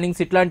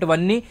 ప్లానింగ్స్,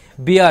 ఇట్లాంటివన్నీ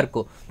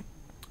బీఆర్క్.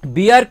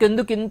 బీఆర్కి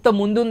ఎందుకు ఇంత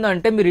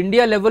ముందుందంటే మీరు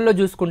ఇండియా లెవెల్లో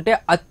చూసుకుంటే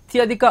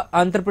అత్యధిక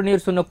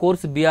ఆంటర్ప్రినర్స్ ఉన్న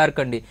కోర్స్ బీఆర్క్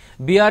అండి.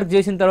 బీఆర్క్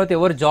చేసిన తర్వాత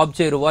ఎవరు జాబ్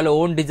చేయరు, వాళ్ళ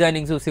own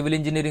designings, civil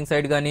engineering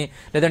side కానీ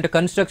లేదంటే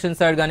కన్స్ట్రక్షన్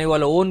సైడ్ కానీ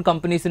వాళ్ళ ఓన్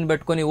కంపెనీస్ని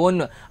పెట్టుకొని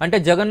అంటే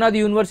జగన్నాథ్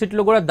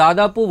యూనివర్సిటీలో కూడా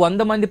దాదాపు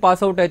 100 మంది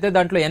పాస్ అవుట్ అయితే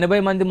దాంట్లో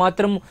 80 మంది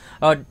మాత్రం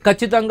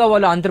ఖచ్చితంగా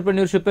వాళ్ళు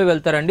ఆంటర్ప్రినర్షిప్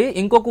వెళ్తారండి.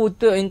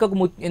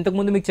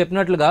 ఇంతకుముందు మీకు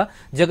చెప్పినట్లుగా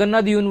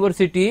Jagannadh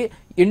university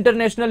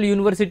international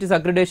universities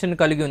accreditation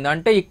కలిగి ఉంది.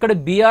 అంటే ఇక్కడ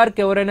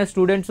బీఆర్కి ఎవరైనా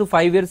స్టూడెంట్స్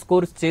 5 years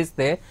కోర్స్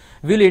చేస్తే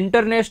వీళ్ళు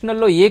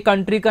ఇంటర్నేషనల్లో ఏ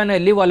కంట్రీకైనా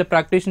వెళ్ళి వాళ్ళు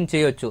ప్రాక్టీషన్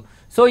చేయొచ్చు.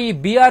 సో ఈ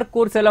బీఆర్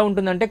కోర్స్ ఎలా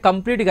ఉంటుందంటే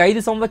కంప్లీట్గా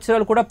 5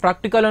 సంవత్సరాలు కూడా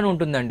ప్రాక్టికల్ అని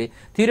ఉంటుందండి.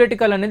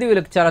 థియరిటికల్ అనేది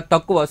వీళ్ళకి చాలా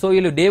తక్కువ. సో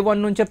వీళ్ళు day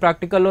 1 నుంచే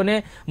ప్రాక్టికల్లోనే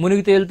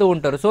మునిగి తేలుతూ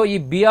ఉంటారు. సో ఈ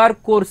బీఆర్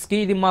కోర్స్కి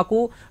ఇది మాకు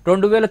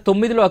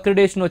 2009లో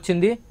అక్రిడేషన్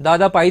వచ్చింది.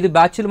 దాదాపు 5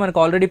 బ్యాచ్లు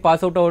మనకు ఆల్రెడీ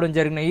పాస్ అవుట్ అవ్వడం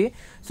జరిగినాయి.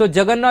 సో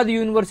జగన్నాథ్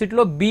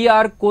యూనివర్సిటీలో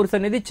బీఆర్ కోర్స్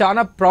అనేది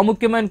చాలా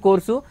ప్రాముఖ్యమైన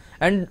course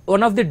and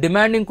one of the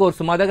demanding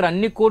course. మా దగ్గర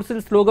అన్ని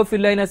కోర్సులు స్లోగా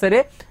ఫిల్ అయినా సరే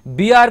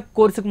బీఆర్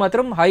కోర్సుకి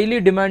మాత్రం హైలీ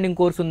డిమాండింగ్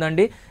కోర్స్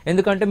ఉందండి.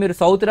 ఎందుకంటే మీరు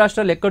సౌత్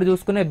రాష్ట్రాలు ఎక్కడ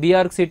చూసుకునే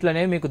బీఆర్ సీట్లు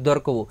అనేవి మీకు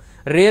దొరకవు.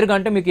 రేర్గా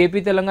అంటే మీకు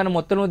ఏపీ తెలంగాణ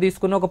మొత్తంలో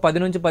తీసుకున్న ఒక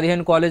 10 నుంచి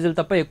 15 కాలేజీలు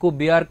తప్ప ఎక్కువ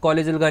బీఆర్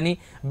కాలేజీలు కానీ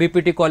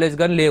బీపీటీ కాలేజ్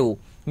కానీ లేవు.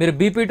 మీరు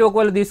బీపీటీ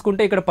ఒకవేళ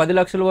తీసుకుంటే ఇక్కడ 10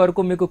 లక్షల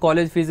వరకు మీకు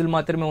కాలేజ్ ఫీజులు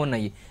మాత్రమే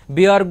ఉన్నాయి.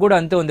 బీఆర్ కూడా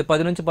అంతే ఉంది,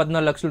 10 నుంచి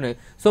 14 లక్షలు ఉన్నాయి.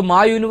 సో మా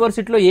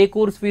యూనివర్సిటీలో ఏ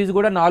కోర్స్ ఫీజు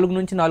కూడా 4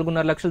 నుంచి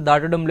 4.5 లక్షలు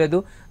దాటడం లేదు.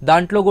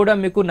 దాంట్లో కూడా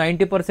మీకు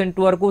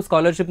 90% వరకు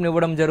స్కాలర్షిప్ని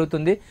ఇవ్వడం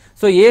జరుగుతుంది.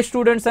 సో ఏ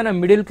స్టూడెంట్స్ అయినా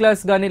మిడిల్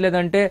క్లాస్ కానీ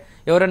లేదంటే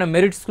ఎవరైనా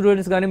మెరిట్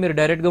స్టూడెంట్స్ కానీ మీరు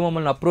డైరెక్ట్గా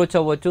మమ్మల్ని అప్రోచ్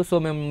అవ్వచ్చు. సో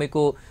మేము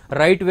మీకు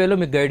రైట్ వేలో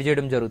మీకు గైడ్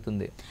చేయడం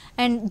జరుగుతుంది.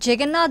 అండ్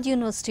జగన్నాథ్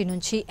యూనివర్సిటీ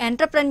నుంచి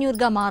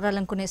ఎంటర్ప్రెన్యూర్గా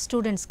మారాలనుకునే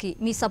స్టూడెంట్స్కి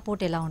మీ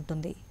సపోర్ట్ ఎలా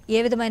ఉంటుంది?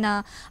 ఏ విధమైన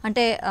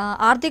అంటే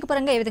ఆర్థిక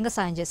పరంగా ఏ విధంగా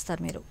సాయం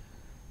చేస్తారు మీరు?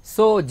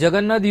 సో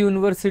జగన్నాథ్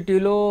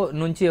యూనివర్సిటీలో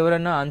నుంచి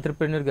ఎవరైనా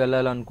ఆంటర్ప్రెన్యూర్కి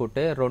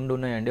వెళ్ళాలనుకుంటే 2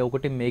 ఉన్నాయండి.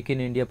 ఒకటి మేక్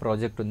ఇన్ ఇండియా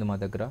ప్రాజెక్ట్ ఉంది మా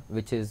దగ్గర,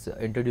 which is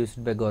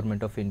introduced by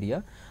government of India.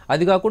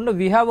 అది కాకుండా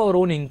we have our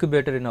own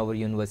incubator in our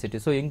university.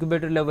 So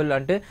incubator level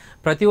అంటే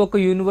ప్రతి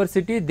ఒక్క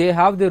university they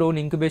have their own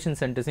incubation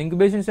centres.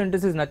 Incubation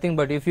centres is nothing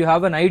but if you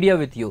have an idea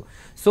with you,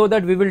 so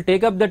that we will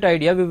take up that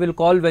idea, we will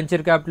call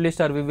venture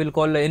capitalist are we will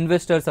call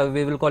investors are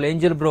we will call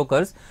Angel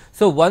brokers.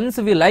 So once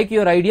we like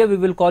your idea, we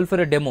will call for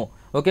a demo.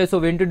 Okay, so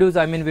we introduce,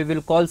 we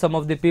will call some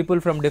of the people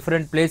from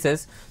different places.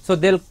 So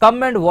they'll come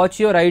and watch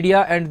your idea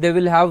and they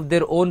will have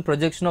their own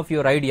projection of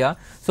your idea.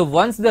 So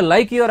once they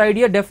like your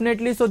idea,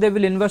 definitely, so they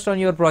will invest on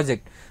your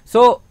project.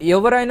 So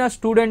ఎవరైనా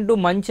student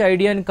మంచి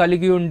ఐడియాని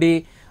కలిగి ఉండి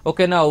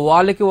ఓకేనా,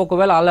 వాళ్ళకి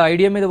ఒకవేళ అలా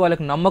idea మీద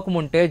వాళ్ళకి నమ్మకం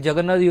ఉంటే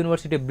జగన్నాథ్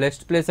యూనివర్సిటీ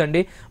బెస్ట్ ప్లేస్ అండి.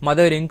 మా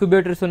దగ్గర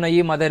ఇంక్యుబేటర్స్ ఉన్నాయి,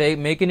 మా దగ్గర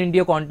మేక్ ఇన్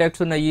ఇండియా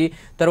కాంటాక్ట్స్ ఉన్నాయి.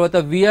 తర్వాత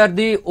we are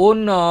the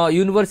own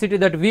university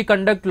that we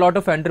conduct lot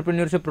of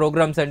entrepreneurship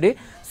programmes అండి.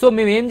 సో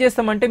మేము ఏం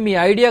చేస్తామంటే మీ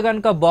ఐడియా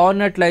కనుక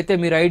బాగున్నట్లయితే,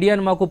 మీరు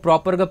ఐడియాని మాకు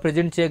ప్రాపర్గా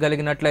ప్రజెంట్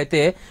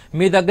చేయగలిగినట్లయితే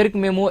మీ దగ్గరికి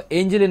మేము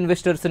ఏంజల్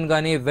ఇన్వెస్టర్స్ని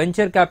కానీ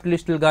వెంచర్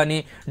క్యాపిటలిస్టులు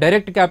కానీ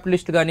డైరెక్ట్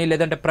క్యాపిటలిస్ట్ కానీ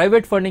లేదంటే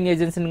ప్రైవేట్ ఫండింగ్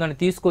ఏజెన్సీని కానీ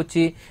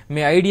తీసుకొచ్చి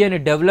మీ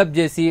ఐడియాని డెవలప్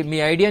చేసి మీ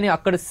ఐడియాని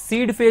అక్కడ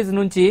సీడ్ ఫేజ్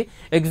నుంచి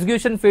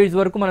ఎగ్జిక్యూషన్ ఫేజ్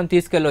వరకు మనం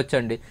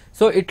తీసుకెళ్ళొచ్చండి.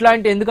 సో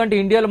ఇట్లాంటి, ఎందుకంటే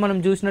ఇండియాలో మనం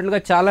చూసినట్లుగా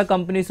చాలా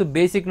కంపెనీస్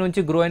బేసిక్ నుంచి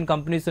గ్రో అయిన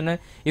కంపెనీస్ ఉన్నాయి.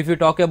 If you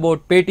talk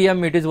about Paytm,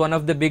 it is one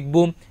of the big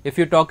boom. If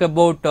you talk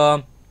about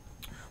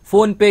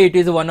PhonePe, it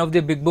is one of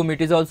the big boom.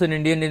 It is also an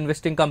Indian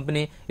investing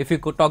company. If you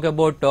could talk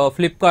about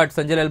Flipkart,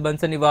 Sanjay Lal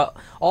Bansal,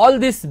 all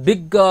these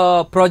big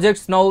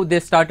projects now they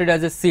started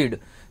as a seed.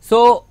 So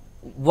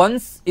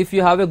once if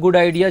you have a good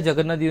idea,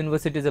 Jagannath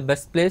University is the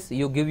best place.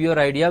 You give your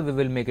idea, we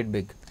will make it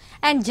big.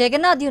 And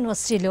Jagannadh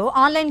యూనివర్సిటీలో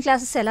online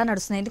classes ఎలా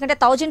నడుస్తున్నాయి? ఎందుకంటే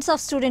thousands of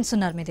students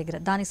ఉన్నారు మీ దగ్గర,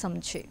 దానికి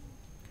సంబంధించి.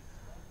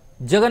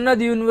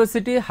 Jagannnath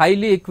University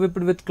highly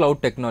equipped with cloud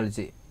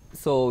technology.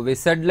 So we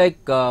said like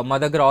మా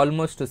దగ్గర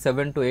almost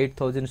 7,000 to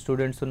 8,000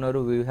 students ఉన్నారు.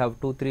 We have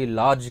 2-3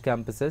 large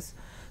campuses.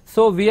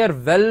 So we are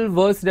well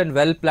versed and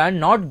well planned.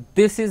 Not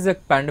this is a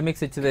pandemic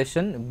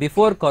situation.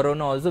 Before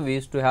Corona also we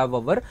used to have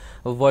our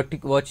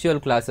virtual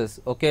classes.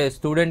 Okay,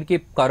 student ki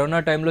Corona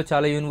time lo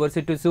chala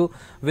universities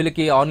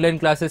వీళ్ళకి online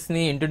classes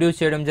ని introduce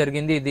చేయడం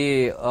జరిగింది. ఇది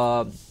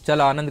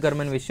చాలా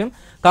ఆనందకరమైన విషయం.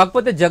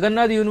 కాకపోతే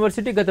Jagannadh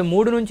university గత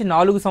 3 నుంచి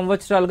 4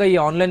 సంవత్సరాలుగా ఈ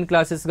ఆన్లైన్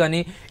క్లాసెస్ కానీ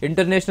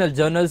ఇంటర్నేషనల్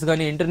జర్నల్స్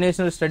కానీ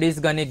ఇంటర్నేషనల్ స్టడీస్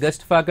కానీ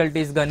గెస్ట్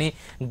ఫ్యాకల్టీస్ కానీ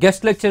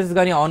గెస్ట్ లెక్చర్స్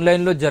కానీ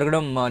ఆన్లైన్లో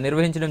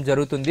నిర్వహించడం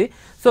జరుగుతుంది.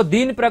 సో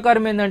దీని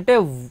ప్రకారం ఏంటంటే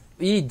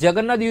ఈ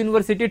జగన్నాథ్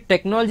యూనివర్సిటీ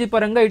టెక్నాలజీ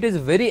పరంగా it is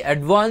very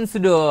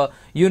advanced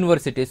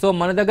university. So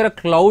మన దగ్గర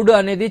క్లౌడ్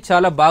అనేది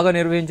చాలా బాగా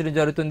నిర్వహించడం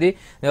జరుగుతుంది.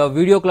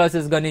 వీడియో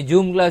క్లాసెస్ కానీ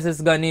జూమ్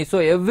క్లాసెస్ కానీ, so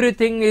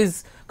everything is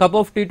cup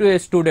of tea to A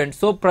student.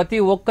 So ప్రతి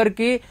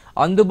ఒక్కరికి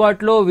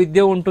అందుబాటులో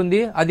విద్య ఉంటుంది.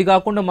 అది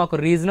కాకుండా మాకు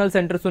రీజనల్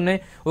సెంటర్స్ ఉన్నాయి.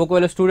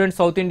 ఒకవేళ స్టూడెంట్స్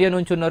సౌత్ ఇండియా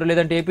నుంచి ఉన్నారు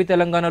లేదంటే ఏపీ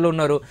తెలంగాణలో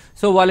ఉన్నారు,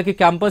 సో వాళ్ళకి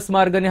క్యాంపస్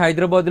మార్గ్ అని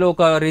హైదరాబాద్లో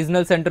ఒక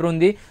రీజనల్ సెంటర్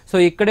ఉంది. సో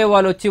ఇక్కడే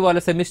వాళ్ళు వచ్చి వాళ్ళ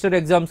సెమిస్టర్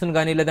ఎగ్జామ్స్ని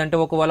కానీ లేదంటే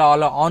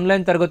వాళ్ళ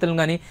ఆన్లైన్ తరగతులను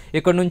కానీ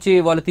ఇక్కడ నుంచి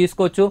వాళ్ళు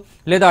తీసుకోవచ్చు.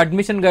 లేదా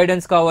అడ్మిషన్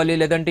గైడెన్స్ కావాలి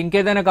లేదంటే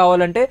ఇంకేదైనా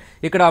కావాలంటే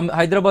ఇక్కడ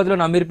హైదరాబాద్లో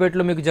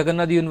అమీర్పేటలో మీకు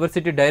జగన్నాథ్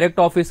యూనివర్సిటీ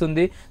డైరెక్ట్ ఆఫీస్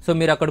ఉంది. సో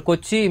మీరు అక్కడికి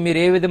వచ్చి మీరు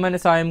ఏ విధమైన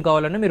సాయం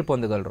కావాలన్నా మీరు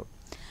పొందగలరు.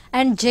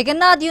 అండ్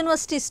జగన్నాథ్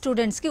యూనివర్సిటీ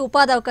స్టూడెంట్స్కి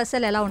ఉపాధి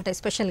అవకాశాలు ఎలా ఉంటాయి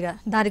స్పెషల్గా,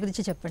 దాని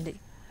గురించి చెప్పండి.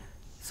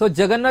 సో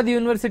జగన్నాథ్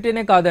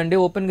యూనివర్సిటీనే కాదండి,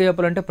 ఓపెన్గా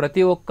చెప్పాలంటే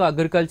ప్రతి ఒక్క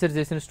అగ్రికల్చర్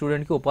చేసిన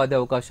స్టూడెంట్కి ఉపాధి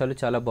అవకాశాలు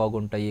చాలా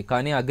బాగుంటాయి.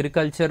 కానీ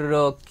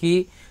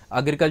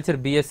agriculture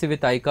BSc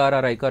with ICAR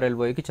are ICAR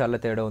ఎల్ఓకి చాలా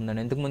తేడా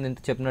ఉందండి. ఇంతకుముందు ఇంత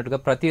చెప్పినట్టుగా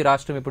ప్రతి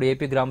రాష్ట్రం ఇప్పుడు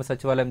ఏపీ గ్రామ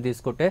సచివాలయం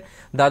తీసుకుంటే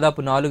దాదాపు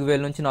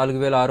 4,000 నుంచి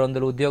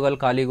 4,600 ఉద్యోగాలు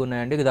ఖాళీగా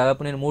ఉన్నాయండి.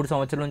 దాదాపు నేను 3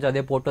 సంవత్సరాల నుంచి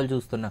అదే పోర్టల్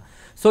చూస్తున్నా.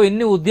 సో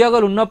ఇన్ని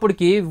ఉద్యోగాలు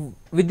ఉన్నప్పటికీ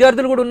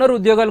విద్యార్థులు కూడా ఉన్నారు,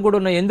 ఉద్యోగాలు కూడా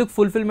ఉన్నాయి. ఎందుకు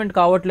ఫుల్ఫిల్మెంట్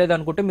కావట్లేదు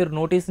అనుకుంటే మీరు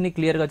నోటీస్ని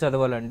క్లియర్గా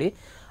చదవాలండి.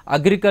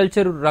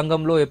 అగ్రికల్చర్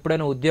రంగంలో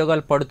ఎప్పుడైనా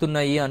ఉద్యోగాలు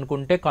పడుతున్నాయి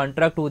అనుకుంటే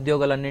కాంట్రాక్ట్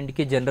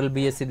ఉద్యోగాలన్నింటికి జనరల్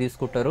బీఎస్సీ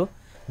తీసుకుంటారు.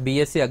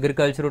 బీఎస్సీ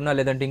అగ్రికల్చర్ ఉన్నా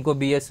లేదంటే ఇంకో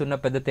బీఎస్సీ ఉన్నా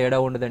పెద్ద తేడా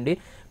ఉండదండి.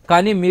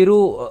 కానీ మీరు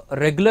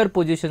రెగ్యులర్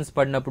పొజిషన్స్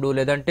పడినప్పుడు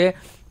లేదంటే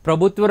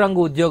ప్రభుత్వ రంగ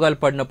ఉద్యోగాలు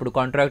పడినప్పుడు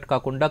కాంట్రాక్ట్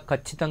కాకుండా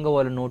ఖచ్చితంగా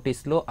వాళ్ళ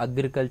నోటీస్లో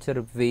అగ్రికల్చర్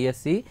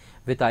బీఎస్సీ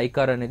విత్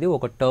ఐకార్ అనేది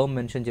ఒక టర్మ్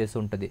మెన్షన్ చేసి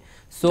ఉంటుంది.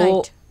 సో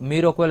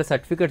మీరు ఒకవేళ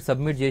సర్టిఫికేట్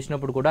సబ్మిట్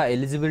చేసినప్పుడు కూడా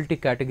ఎలిజిబిలిటీ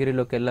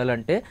కేటగిరీలోకి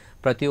వెళ్ళాలంటే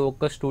ప్రతి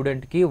ఒక్క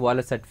స్టూడెంట్కి వాళ్ళ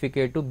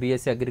సర్టిఫికేట్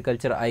బీఎస్సీ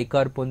అగ్రికల్చర్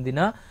ఐకార్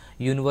పొందిన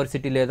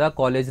యూనివర్సిటీ లేదా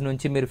కాలేజ్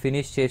నుంచి మీరు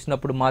ఫినిష్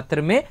చేసినప్పుడు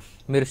మాత్రమే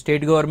మీరు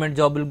స్టేట్ గవర్నమెంట్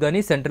జాబులు కానీ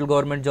సెంట్రల్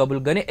గవర్నమెంట్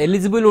జాబులు కానీ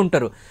ఎలిజిబుల్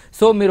ఉంటారు.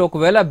 సో మీరు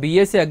ఒకవేళ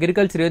బీఎస్సీ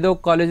అగ్రికల్చర్ ఏదో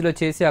ఒక కాలేజ్లో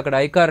చేసి అక్కడ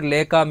ఐకార్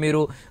లేక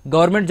మీరు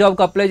గవర్నమెంట్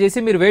జాబ్కి అప్లై చేసి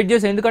మీరు వెయిట్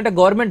చేసి, ఎందుకంటే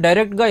గవర్నమెంట్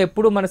డైరెక్ట్గా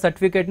ఎప్పుడు మన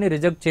సర్టిఫికేట్ని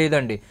రిజెక్ట్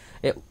చేయదండి.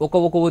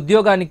 ఒక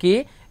ఉద్యోగానికి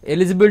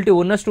ఎలిజిబిలిటీ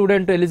ఉన్న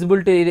స్టూడెంట్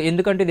ఎలిజిబిలిటీ,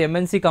 ఎందుకంటే ఇది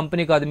ఎంఎన్సీ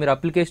కంపెనీ కాదు మీరు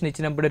అప్లికేషన్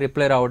ఇచ్చినప్పుడే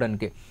రిప్లై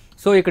రావడానికి.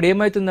 సో ఇక్కడ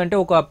ఏమవుతుందంటే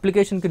ఒక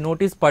అప్లికేషన్కి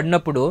నోటీస్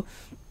పడినప్పుడు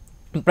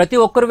ప్రతి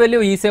ఒక్కరు వెళ్ళి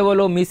ఈ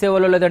సేవలో మీ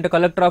సేవలో లేదంటే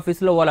కలెక్టర్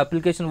ఆఫీస్లో వాళ్ళ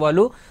అప్లికేషన్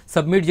వాళ్ళు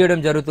సబ్మిట్ చేయడం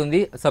జరుగుతుంది.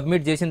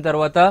 సబ్మిట్ చేసిన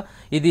తర్వాత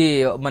ఇది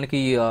మనకి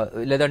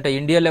లేదంటే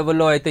ఇండియా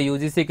లెవెల్లో అయితే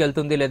యూజీసీకి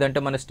వెళ్తుంది,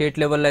 లేదంటే మన స్టేట్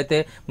లెవెల్లో అయితే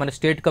మన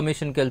స్టేట్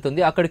కమిషన్కి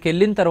వెళ్తుంది. అక్కడికి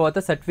వెళ్ళిన తర్వాత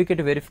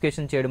సర్టిఫికేట్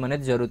వెరిఫికేషన్ చేయడం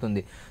అనేది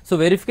జరుగుతుంది. సో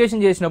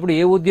వెరిఫికేషన్ చేసినప్పుడు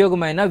ఏ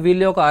ఉద్యోగమైనా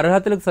వీళ్ళ యొక్క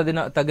అర్హతలకు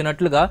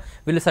తగినట్లుగా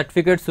వీళ్ళ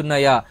సర్టిఫికేట్స్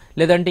ఉన్నాయా,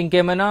 లేదంటే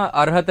ఇంకేమైనా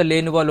అర్హత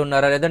లేని వాళ్ళు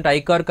ఉన్నారా, లేదంటే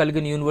ఐకార్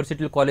కలిగిన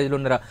యూనివర్సిటీలు కాలేజీలు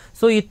ఉన్నారా.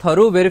 సో ఈ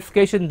థరూ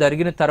వెరిఫికేషన్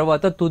జరిగిన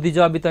తర్వాత తుది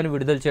జాబితాని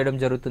విడుదల చేయడం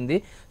జరుగుతుంది.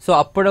 సో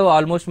అప్పుడు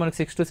ఆల్మోస్ట్ మనకి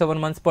 6 to 7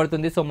 months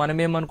పడుతుంది. సో మనం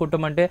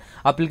ఏమనుకుంటామంటే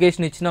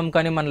అప్లికేషన్ ఇచ్చినాం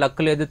కానీ మన లక్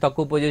లేదు,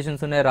 తక్కువ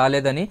పొజిషన్స్ ఉన్నాయి,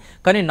 రాలేదని.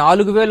 కానీ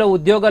 4,000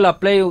 ఉద్యోగాలు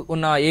అప్లై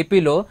ఉన్న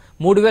ఏపీలో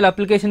 3,000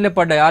 అప్లికేషన్లే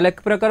పడ్డాయి. ఆ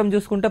లెక్క ప్రకారం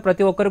చూసుకుంటే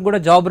ప్రతి ఒక్కరికి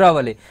కూడా జాబ్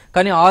రావాలి,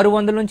 కానీ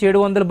 600 నుంచి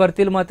 700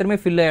 భర్తీలు మాత్రమే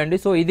ఫిల్ అయ్యండి.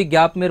 సో ఇది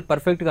గ్యాప్ మీరు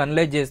పర్ఫెక్ట్గా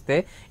అనలైజ్ చేస్తే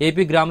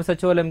ఏపీ గ్రామ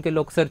సచివాలయంకి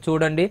వెళ్ళి ఒకసారి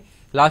చూడండి.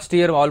 లాస్ట్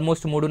ఇయర్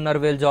ఆల్మోస్ట్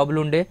 3,500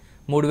 జాబులు ఉండే,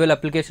 3,000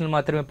 అప్లికేషన్లు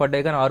మాత్రమే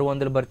పడ్డాయి, కానీ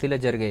 600 భర్తీలే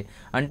జరిగాయి.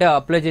 అంటే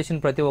అప్లై చేసిన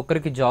ప్రతి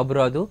ఒక్కరికి జాబ్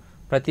రాదు,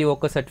 ప్రతి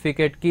ఒక్క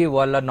సర్టిఫికేట్కి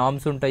వాళ్ళ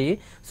నామ్స్ ఉంటాయి.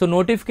 సో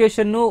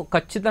నోటిఫికేషన్ను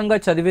ఖచ్చితంగా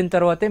చదివిన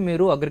తర్వాతే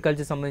మీరు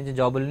అగ్రికల్చర్ సంబంధించిన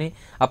జాబుల్ని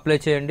అప్లై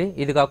చేయండి.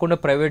 ఇది కాకుండా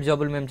ప్రైవేట్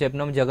జాబులు మేము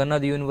చెప్పినాం.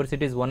 Jagannadh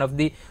university is one of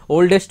the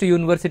oldest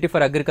university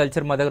for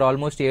agriculture. మా దగ్గర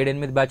ఆల్మోస్ట్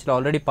 7-8 బ్యాచ్లు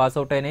ఆల్రెడీ పాస్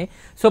అవుట్ అయినాయి.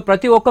 సో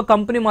ప్రతి ఒక్క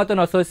కంపెనీ మాతో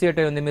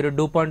అసోసియేట్ అయి ఉంది. మీరు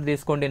డూపాంట్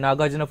తీసుకోండి,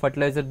 నాగార్జున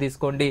ఫర్టిలైజర్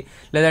తీసుకోండి,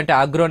 లేదంటే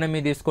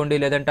అగ్రోనమీ తీసుకోండి,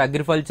 లేదంటే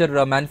అగ్రికల్చర్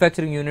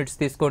మ్యానుఫ్యాక్చరింగ్ యూనిట్స్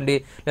తీసుకోండి,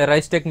 లేదా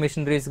రైస్ టెక్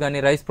మిషనరీస్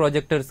కానీ, రైస్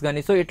ప్రాజెక్టర్స్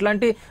కానీ. సో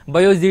ఇట్లాంటి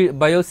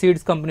బయో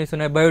సీడ్స్ కంపెనీస్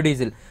ఉన్నాయి, బయోడీజిల్.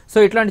 సో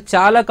ఇట్లాంటి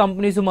చాలా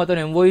కంపెనీస్ మాతో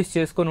ఎంఓఈస్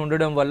చేసుకొని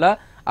ఉండడం వల్ల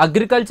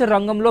అగ్రికల్చర్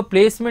రంగంలో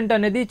ప్లేస్మెంట్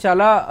అనేది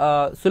చాలా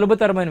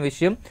సులభతరమైన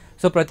విషయం.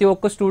 సో ప్రతి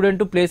ఒక్క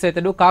స్టూడెంట్ ప్లేస్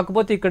అవుతాడు.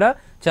 కాకపోతే ఇక్కడ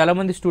చాలా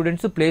మంది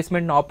students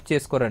placement opt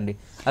చేసుకోరండి.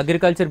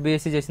 Agriculture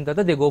BSc చేసిన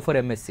తర్వాత they go for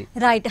MSc.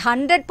 Right,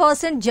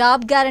 100%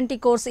 job guarantee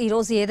course ఈ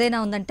రోజు ఏదైనా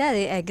ఉందంటే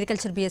అది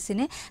agriculture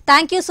బీఎస్సీనే.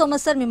 Thank you so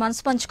much sir, మీ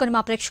మనసు పంచుకొని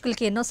మా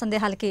ప్రేక్షకులకి ఎన్నో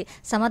సందేహాలకి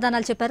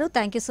సమాధానాలు చెప్పారు.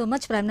 Thank you so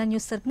much Prime9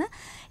 News తరపున.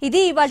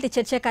 ఇది ఇవాళ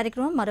చర్చా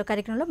కార్యక్రమం. మరో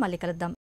కార్యక్రమంలో మళ్ళీ కలుద్దాం.